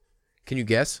 1? Can you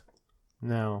guess?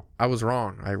 No. I was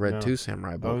wrong. I read 2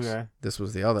 samurai books. Okay. This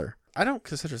was the other. I don't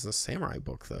consider this a samurai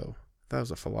book, though. That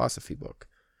was a philosophy book.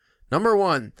 Number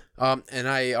 1, and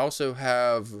I also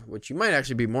have, which you might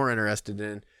actually be more interested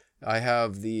in, I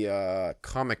have the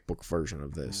comic book version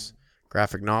of this.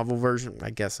 Graphic novel version.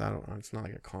 I guess it's not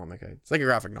like a comic. It's like a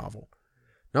graphic novel.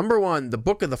 Number 1, The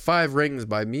Book of the Five Rings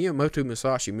by Miyamoto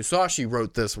Musashi. Musashi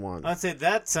wrote this one. I'd say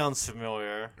that sounds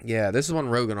familiar. Yeah, this is one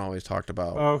Rogan always talked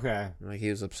about. Okay. Like he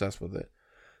was obsessed with it.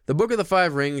 The Book of the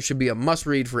Five Rings should be a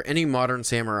must-read for any modern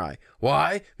samurai.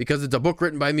 Why? Because it's a book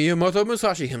written by Miyamoto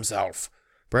Musashi himself.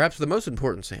 Perhaps the most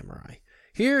important samurai.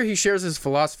 Here, he shares his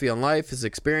philosophy on life, his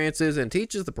experiences, and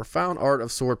teaches the profound art of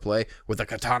swordplay with a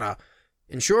katana.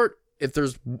 In short, if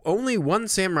there's only one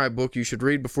samurai book you should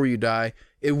read before you die,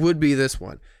 it would be this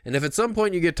one. And if at some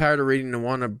point you get tired of reading and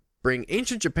want to bring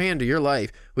ancient Japan to your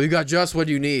life, we've got just what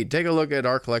you need. Take a look at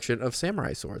our collection of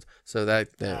samurai swords. So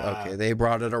okay, they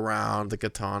brought it around, the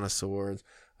katana swords.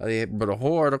 They put a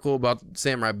whole article about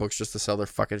samurai books just to sell their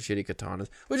fucking shitty katanas,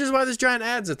 which is why there's giant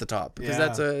ads at the top,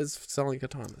 because it's selling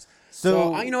katanas.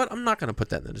 So you know what? I'm not going to put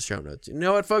that in the show notes. You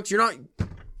know what, folks? You're not...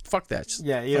 Fuck that.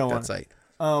 You don't want that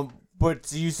site.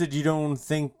 But you said you don't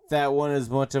think that one is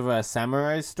much of a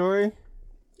samurai story?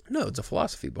 No, it's a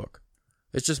philosophy book.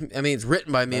 It's just... I mean, it's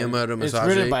written by Miyamoto Musashi.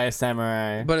 It's written by a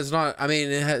samurai. But it's not... I mean,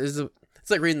 it's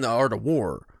like reading The Art of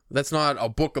War. That's not a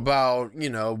book about,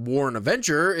 war and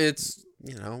adventure. It's...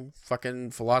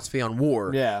 fucking philosophy on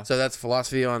war. Yeah. So that's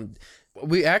philosophy on...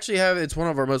 We actually have... It's one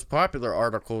of our most popular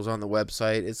articles on the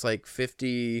website. It's like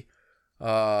 50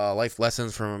 life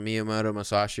lessons from Miyamoto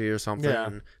Musashi or something. Yeah.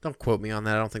 Don't quote me on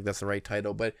that. I don't think that's the right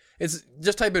title. But it's...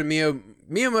 Just type in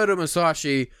Miyamoto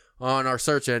Musashi on our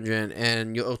search engine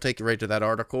and it'll take you right to that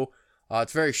article.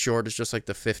 It's very short. It's just like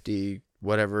the 50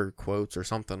 whatever quotes or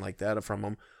something like that from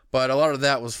him. But a lot of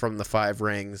that was from the Five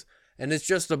Rings. And it's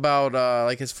just about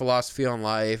like his philosophy on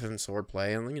life and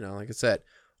swordplay, and like I said,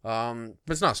 but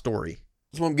it's not a story.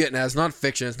 That's what I'm getting at. It's not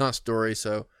fiction. It's not a story.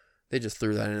 So they just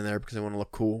threw that in there because they want to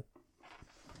look cool.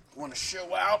 Want to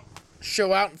show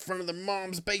out in front of their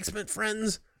mom's basement,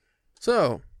 friends.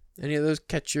 So, any of those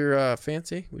catch your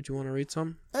fancy? Would you want to read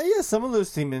some? Yeah, some of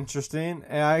those seem interesting.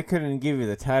 I couldn't give you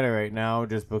the title right now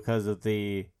just because of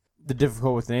the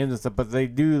difficult with the names and stuff, but they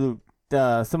do.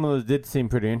 Some of those did seem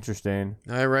pretty interesting.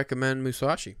 I recommend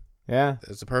Musashi. Yeah.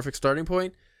 It's a perfect starting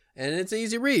point, and it's an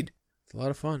easy read. It's a lot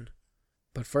of fun.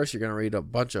 But first, you're going to read a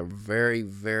bunch of very,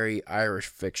 very Irish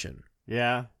fiction.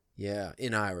 Yeah. Yeah,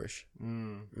 in Irish.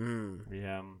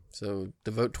 Yeah. So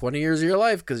devote 20 years of your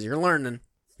life because you're learning.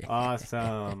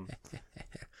 Awesome.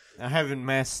 I haven't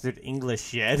mastered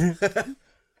English yet.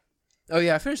 Oh,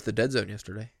 yeah, I finished The Dead Zone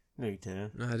yesterday. No, you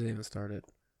didn't. No, I didn't even start it.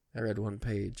 I read one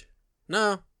page.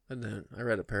 No, I didn't. I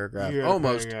read a paragraph. You read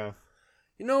Almost. a paragraph.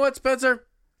 You know what, Spencer?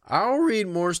 I'll read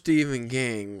more Stephen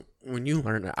King when you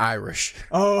learn Irish.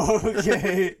 Oh,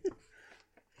 okay.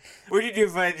 What do you do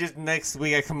if I just next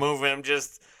week I come over and I'm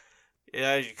just...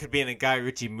 Yeah, you could be in a Guy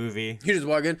Ritchie movie. You just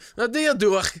walk in.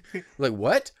 Like,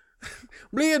 what?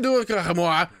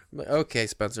 Okay,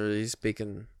 Spencer, he's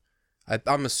speaking...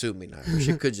 I'm assuming Irish.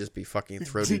 It could just be fucking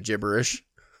throaty gibberish.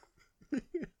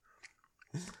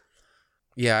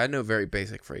 Yeah, I know very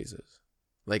basic phrases.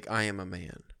 Like, I am a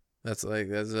man. That's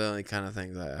the only kind of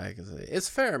things I can say. It's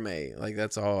fair, mate. Like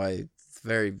that's all it's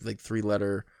very like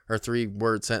 3-letter or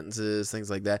 3-word sentences, things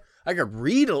like that. I could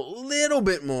read a little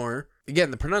bit more.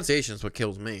 Again, the pronunciation is what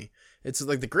kills me. It's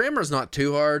like the grammar's not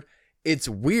too hard. It's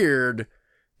weird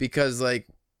because like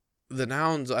the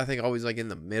nouns I think always like in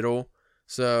the middle.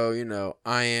 So,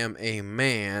 I am a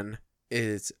man.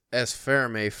 It's as fair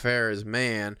may fair as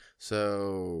man.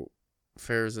 So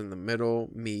fair is in the middle.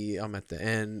 Me, I'm at the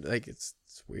end. Like it's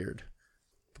weird.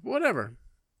 But whatever.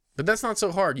 But that's not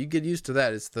so hard. You get used to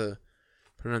that. It's the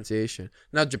pronunciation.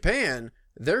 Now Japan,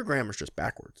 their grammar's just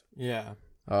backwards. Yeah.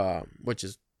 Which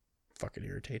is fucking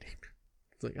irritating.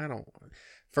 It's like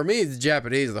for me, the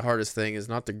Japanese, the hardest thing is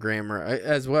not the grammar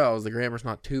as well as the grammar's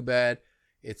not too bad.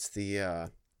 It's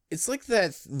it's like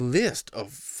that list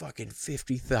of fucking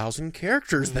 50,000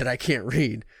 characters that I can't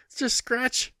read. It's just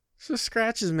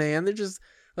scratches, man. They're just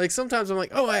like, sometimes I'm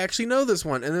like, oh, I actually know this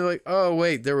one. And they're like, oh,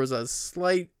 wait, there was a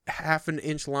slight half an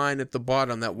inch line at the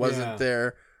bottom that wasn't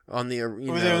there on the,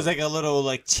 Or there was like a little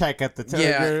like check at the top.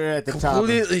 Yeah, at the top.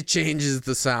 Completely changes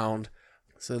the sound.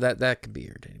 So that could be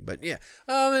irritating. But yeah.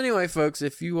 Anyway, folks,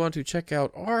 if you want to check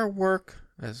out our work,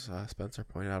 as Spencer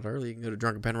pointed out earlier, you can go to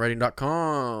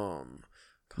drunkenpenwriting.com.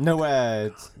 No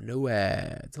ads. No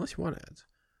ads. Unless you want ads.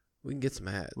 We can get some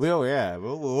ads.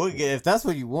 We'll get, if that's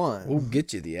what you want. We'll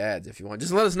get you the ads if you want.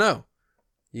 Just let us know.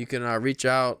 You can reach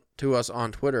out to us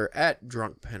on Twitter at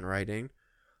drunkpenwriting.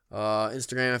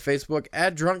 Instagram and Facebook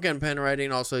at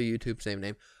drunkenpenwriting. Also YouTube, same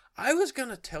name. I was going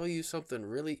to tell you something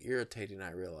really irritating,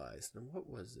 I realized. And what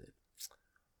was it?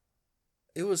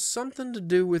 It was something to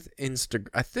do with Instagram.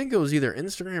 I think it was either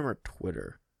Instagram or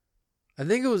Twitter. I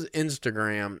think it was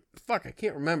Instagram. Fuck, I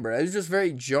can't remember. It was just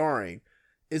very jarring.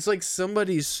 It's like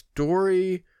somebody's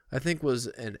story, I think, was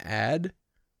an ad.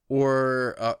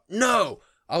 Or, no!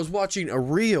 I was watching a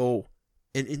reel,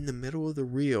 and in the middle of the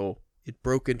reel, it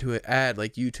broke into an ad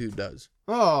like YouTube does.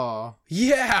 Oh.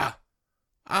 Yeah!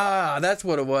 That's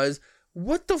what it was.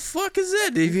 What the fuck is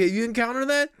that? Have you encountered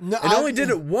that? No, I only did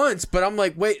it once, but I'm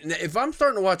like, wait, if I'm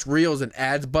starting to watch reels and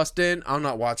ads bust in, I'm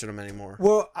not watching them anymore.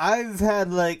 Well, I've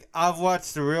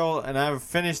watched the reel and I've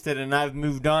finished it and I've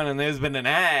moved on and there's been an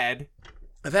ad.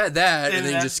 I've had that and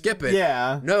then you just skip it.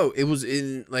 Yeah. No, it was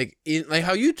in like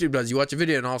how YouTube does. You watch a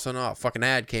video and all of a sudden, a fucking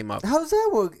ad came up. How does that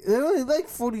work? They're only like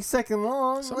 40-second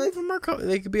long. Some of them are,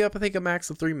 they could be up, I think, a max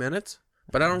of 3 minutes.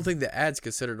 But I don't think the ad's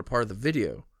considered a part of the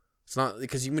video. It's not,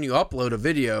 because when you upload a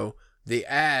video, the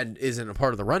ad isn't a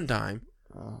part of the runtime.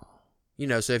 Oh.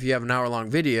 So if you have an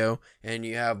hour-long video and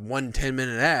you have one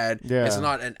 10-minute ad, it's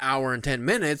not an hour and 10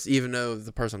 minutes, even though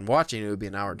the person watching it would be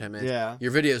an hour and 10 minutes. Yeah.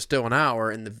 Your video is still an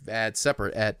hour and the ad's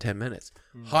separate at 10 minutes.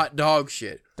 Hot dog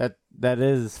shit. That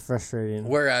is frustrating.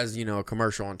 Whereas, a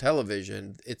commercial on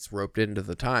television, it's roped into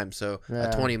the time. So a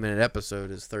 20-minute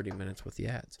episode is 30 minutes with the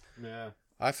ads. Yeah.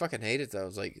 I fucking hate it, though. I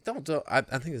was like, don't. I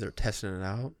think they're testing it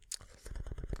out.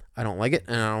 I don't like it,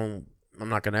 and I'm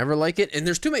not going to ever like it. And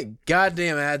there's too many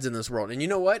goddamn ads in this world. And you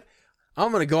know what?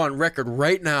 I'm going to go on record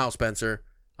right now, Spencer.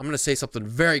 I'm going to say something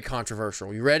very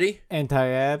controversial. You ready?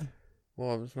 Anti-ad?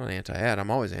 Well, it's not anti-ad. I'm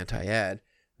always anti-ad.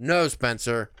 No,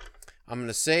 Spencer. I'm going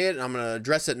to say it, and I'm going to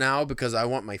address it now because I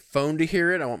want my phone to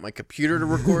hear it. I want my computer to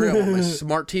record it. I want my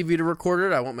smart TV to record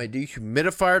it. I want my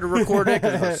dehumidifier to record it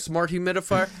because it's a smart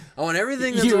humidifier. I want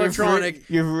everything that's electronic.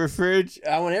 Your fridge?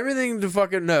 I want everything to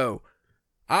fucking know.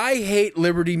 I hate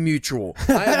Liberty Mutual.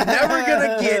 I'm never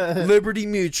gonna get Liberty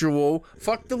Mutual.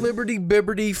 Fuck the Liberty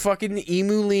Bibberty fucking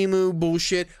emu limu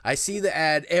bullshit. I see the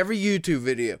ad every YouTube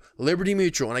video. Liberty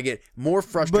Mutual, and I get more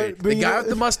frustrated. But the guy with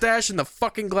the mustache and the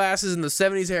fucking glasses and the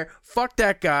 70s hair. Fuck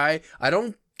that guy. I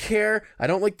don't care. I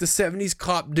don't like the 70s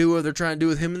cop duo they're trying to do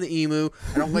with him and the emu.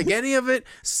 I don't like any of it.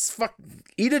 Fuck.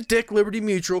 Eat a dick, Liberty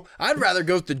Mutual. I'd rather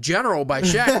go with The General by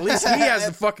Shaq. At least he has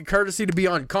the fucking courtesy to be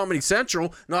on Comedy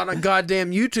Central, not on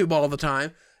goddamn YouTube all the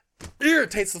time. It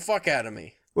irritates the fuck out of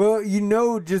me. Well,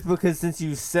 just because since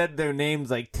you said their names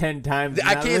like 10 times.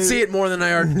 I can't see it more than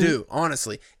I already do,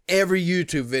 honestly. Every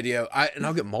YouTube video, and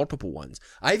I'll get multiple ones.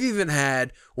 I've even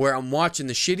had where I'm watching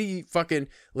the shitty fucking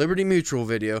Liberty Mutual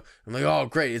video. I'm like, oh,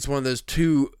 great. It's one of those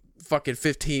 2 fucking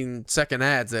 15-second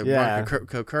ads that run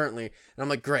concurrently. And I'm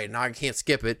like, great, now I can't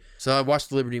skip it. So I watch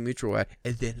the Liberty Mutual ad,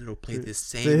 and then it'll play the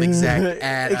same exact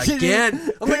ad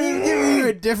again. I'm like, you give me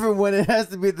a different one. It has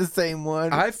to be the same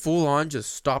one. I full on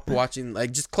just stopped watching,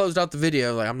 like just closed out the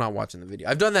video. Like, I'm not watching the video.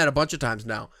 I've done that a bunch of times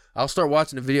now. I'll start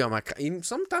watching the video. I'm like,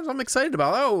 sometimes I'm excited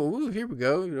about, here we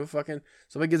go. Fucking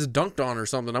somebody gets dunked on or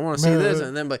something. I want to see this.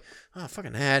 And then like, oh,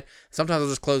 fucking ad. Sometimes I'll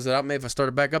just close it out. Maybe if I start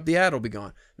it back up, the ad will be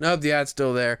gone. No, the ad's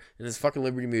still there. And it's fucking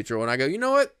Liberty Mutual. And I go, you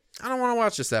know what? I don't want to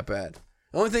watch this that bad.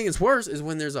 The only thing that's worse is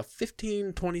when there's a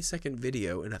 15, 20-second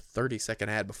video and a 30-second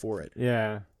ad before it.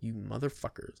 Yeah. You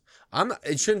motherfuckers.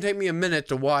 It shouldn't take me a minute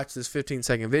to watch this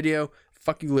 15-second video.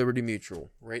 Fuck you, Liberty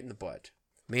Mutual. Right in the butt.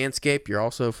 Manscaped, you're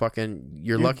also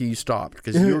you're lucky you stopped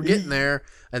because you were getting there.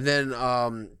 And then,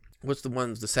 what's the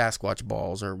ones, the Sasquatch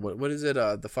balls or what is it?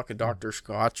 The fucking Dr.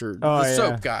 Scotch or the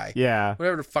soap guy. Yeah.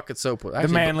 Whatever the fucking soap was. The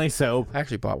manly soap. I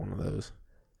actually bought one of those.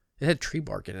 It had tree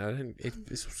bark in it.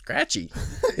 It's scratchy.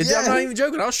 I'm not even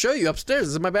joking. I'll show you upstairs.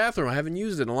 This is my bathroom. I haven't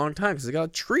used it in a long time because it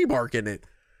got tree bark in it.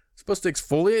 It's supposed to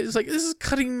exfoliate. It's like, this is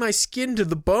cutting my skin to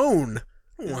the bone.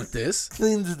 I don't want this.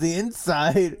 Cleans the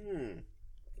inside.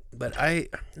 But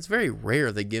it's very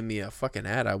rare they give me a fucking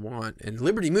ad I want. And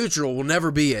Liberty Mutual will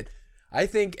never be it. I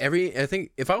think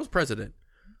if I was president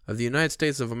of the United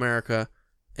States of America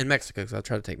and Mexico, because I'll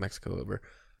try to take Mexico over.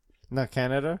 Not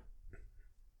Canada?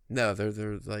 No,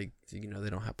 they're like, they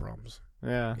don't have problems.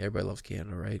 Yeah. Everybody loves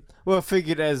Canada, right? Well, I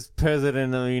figured as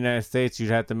president of the United States, you'd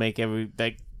have to make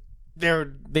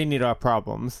they need our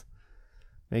problems.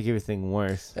 Make everything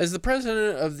worse. As the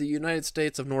president of the United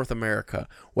States of North America,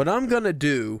 what I'm going to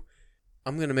do,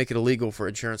 I'm going to make it illegal for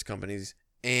insurance companies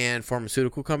and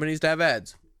pharmaceutical companies to have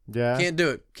ads. Yeah. Can't do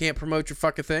it. Can't promote your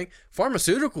fucking thing.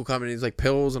 Pharmaceutical companies like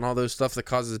pills and all those stuff that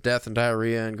causes death and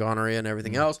diarrhea and gonorrhea and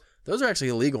everything else, those are actually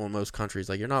illegal in most countries.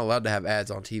 Like, you're not allowed to have ads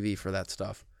on TV for that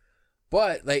stuff.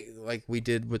 But like we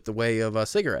did with the way of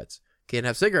cigarettes. Can't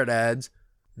have cigarette ads,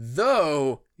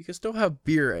 though you can still have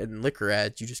beer and liquor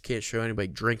ads. You just can't show anybody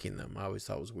drinking them. I always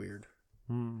thought it was weird.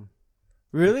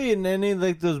 Really? In any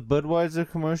those Budweiser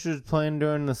commercials playing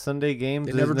during the Sunday games?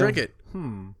 They never drink it.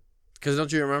 Because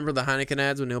don't you remember the Heineken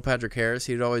ads with Neil Patrick Harris?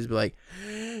 He'd always be like,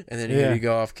 and then he'd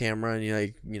go off camera and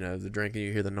the drinking,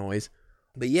 you hear the noise.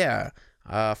 But yeah,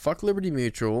 fuck Liberty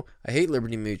Mutual. I hate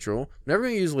Liberty Mutual. Never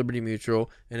going to use Liberty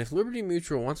Mutual. And if Liberty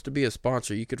Mutual wants to be a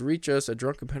sponsor, you could reach us at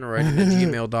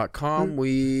drunkenpenwriting@gmail.com.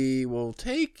 We will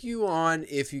take you on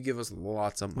if you give us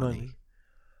lots of money.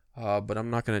 But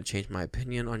I'm not going to change my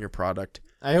opinion on your product.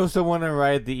 I also want to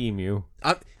ride the emu.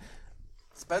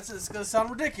 Spencer, it's going to sound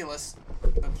ridiculous,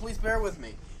 but please bear with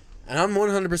me. And I'm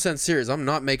 100% serious. I'm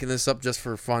not making this up just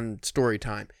for fun story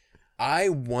time. I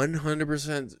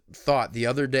 100% thought the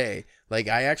other day,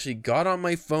 I actually got on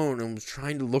my phone and was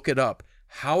trying to look it up,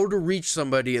 how to reach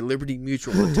somebody at Liberty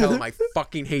Mutual and tell them I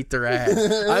fucking hate their ads.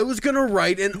 I was going to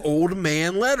write an old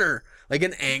man letter, like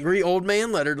an angry old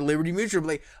man letter to Liberty Mutual.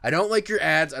 Like, I don't like your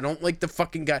ads. I don't like the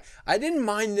fucking guy. I didn't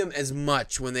mind them as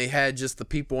much when they had just the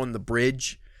people on the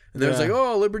bridge. And they was like,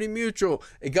 oh, Liberty Mutual.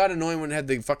 It got annoying when it had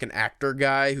the fucking actor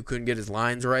guy who couldn't get his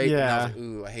lines right. Yeah. And I was like,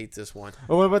 ooh, I hate this one.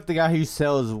 Or what about the guy who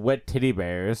sells wet teddy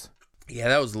bears? Yeah,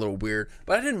 that was a little weird.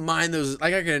 But I didn't mind those.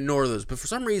 Like, I could ignore those. But for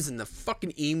some reason, the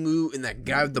fucking emu and that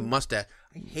guy with the mustache,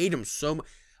 I hate him so much.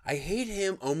 I hate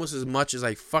him almost as much as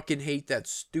I fucking hate that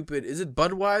stupid, is it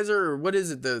Budweiser or what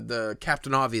is it? The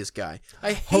Captain Obvious guy.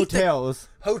 I hate Hotels.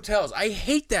 Hotels. I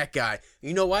hate that guy.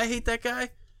 You know why I hate that guy?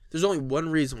 There's only one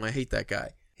reason why I hate that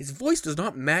guy. His voice does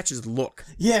not match his look.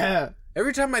 Yeah.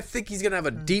 Every time I think he's going to have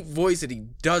a deep voice and he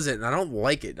doesn't, and I don't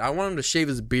like it. I want him to shave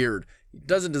his beard. He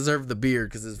doesn't deserve the beard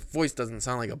because his voice doesn't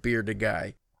sound like a bearded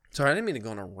guy. Sorry, I didn't mean to go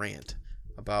on a rant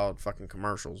about fucking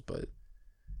commercials, but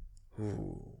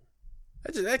ooh,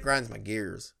 that grinds my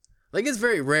gears. Like, it's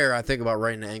very rare I think about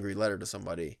writing an angry letter to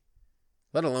somebody,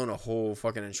 let alone a whole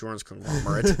fucking insurance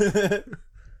conglomerate.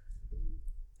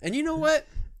 And you know what?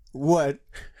 What?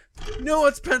 You know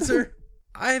what, Spencer?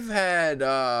 I've had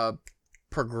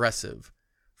Progressive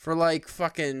for like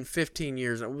fucking 15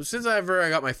 years since I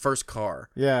got my first car.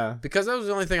 Yeah. Because that was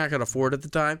the only thing I could afford at the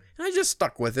time, and I just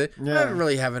stuck with it. Yeah. I didn't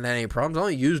really have any problems. I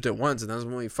only used it once, and that was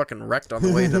when we fucking wrecked on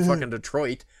the way to fucking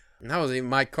Detroit. And that wasn't even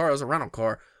my car; it was a rental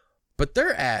car. But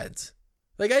their ads,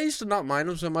 like, I used to not mind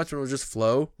them so much when it was just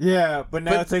Flow. Yeah, but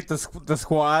now it's like the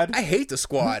squad. I hate the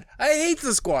squad. I hate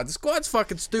the squad. The squad's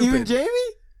fucking stupid. Even Jamie?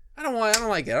 I don't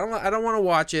like it. I don't want to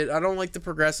watch it. I don't like the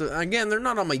Progressive. Again, they're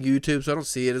not on my YouTube, so I don't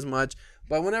see it as much.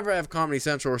 But whenever I have Comedy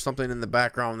Central or something in the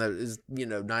background that is,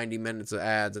 90 minutes of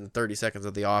ads and 30 seconds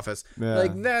of The Office,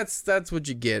 like, that's what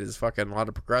you get is fucking a lot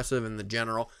of Progressive in the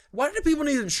general. Why do people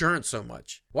need insurance so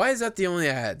much? Why is that the only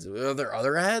ads? Are there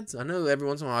other ads? I know every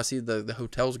once in a while I see the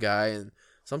hotels guy, and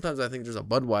sometimes I think there's a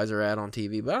Budweiser ad on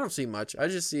TV, but I don't see much. I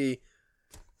just see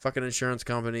fucking insurance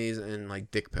companies and,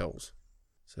 like, dick pills.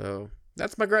 So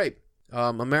that's my gripe.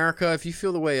 America, if you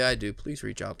feel the way I do, please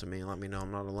reach out to me and let me know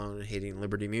I'm not alone in hating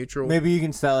Liberty Mutual. Maybe you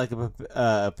can start like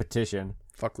a petition.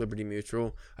 Fuck Liberty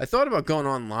Mutual. I thought about going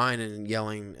online and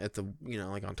yelling at the,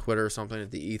 like on Twitter or something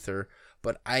at the ether,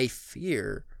 but I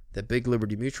fear that Big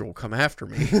Liberty Mutual will come after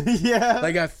me. Yeah.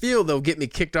 Like, I feel they'll get me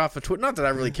kicked off of Twitter. Not that I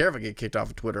really care if I get kicked off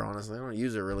of Twitter, honestly. I don't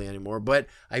use it really anymore. But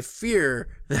I fear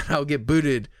that I'll get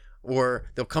booted, or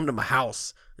they'll come to my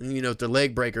house and, you know, they're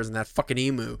leg breakers and that fucking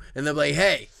emu. And they'll be like,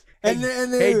 hey, hey,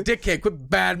 dickhead, quit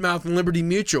bad-mouthing Liberty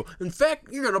Mutual. In fact,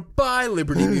 you're going to buy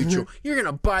Liberty Mutual. You're going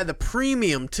to buy the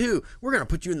premium, too. We're going to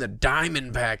put you in the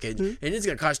diamond package, and it's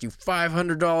going to cost you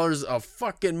 $500 a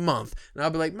fucking month. And I'll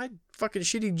be like, my fucking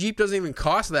shitty Jeep doesn't even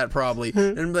cost that, probably.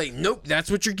 And I'm like, nope, that's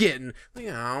what you're getting. Like,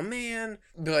 oh, man.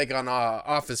 Be like on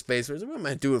Office Space. What am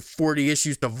I doing with 40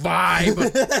 issues to Vibe?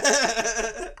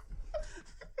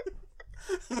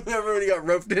 Remember when he got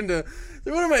roped into,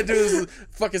 what am I doing this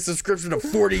fucking subscription to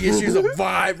 40 issues of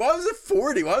Vibe? Why was it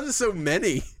 40? Why was it so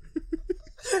many?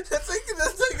 That's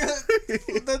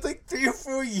like 3 or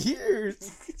 4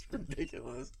 years. It's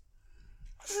ridiculous.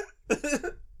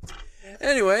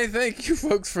 Anyway, thank you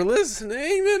folks for listening,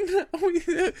 and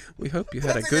we hope you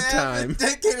had a good time. A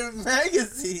decade of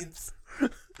magazines.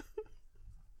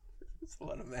 It's a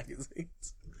lot of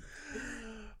magazines.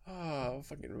 Oh,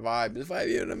 fucking Vibe. Is Vibe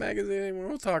even a magazine anymore?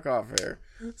 We'll talk off air.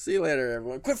 See you later,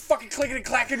 everyone. Quit fucking clicking and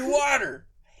clacking water.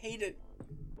 I hate it.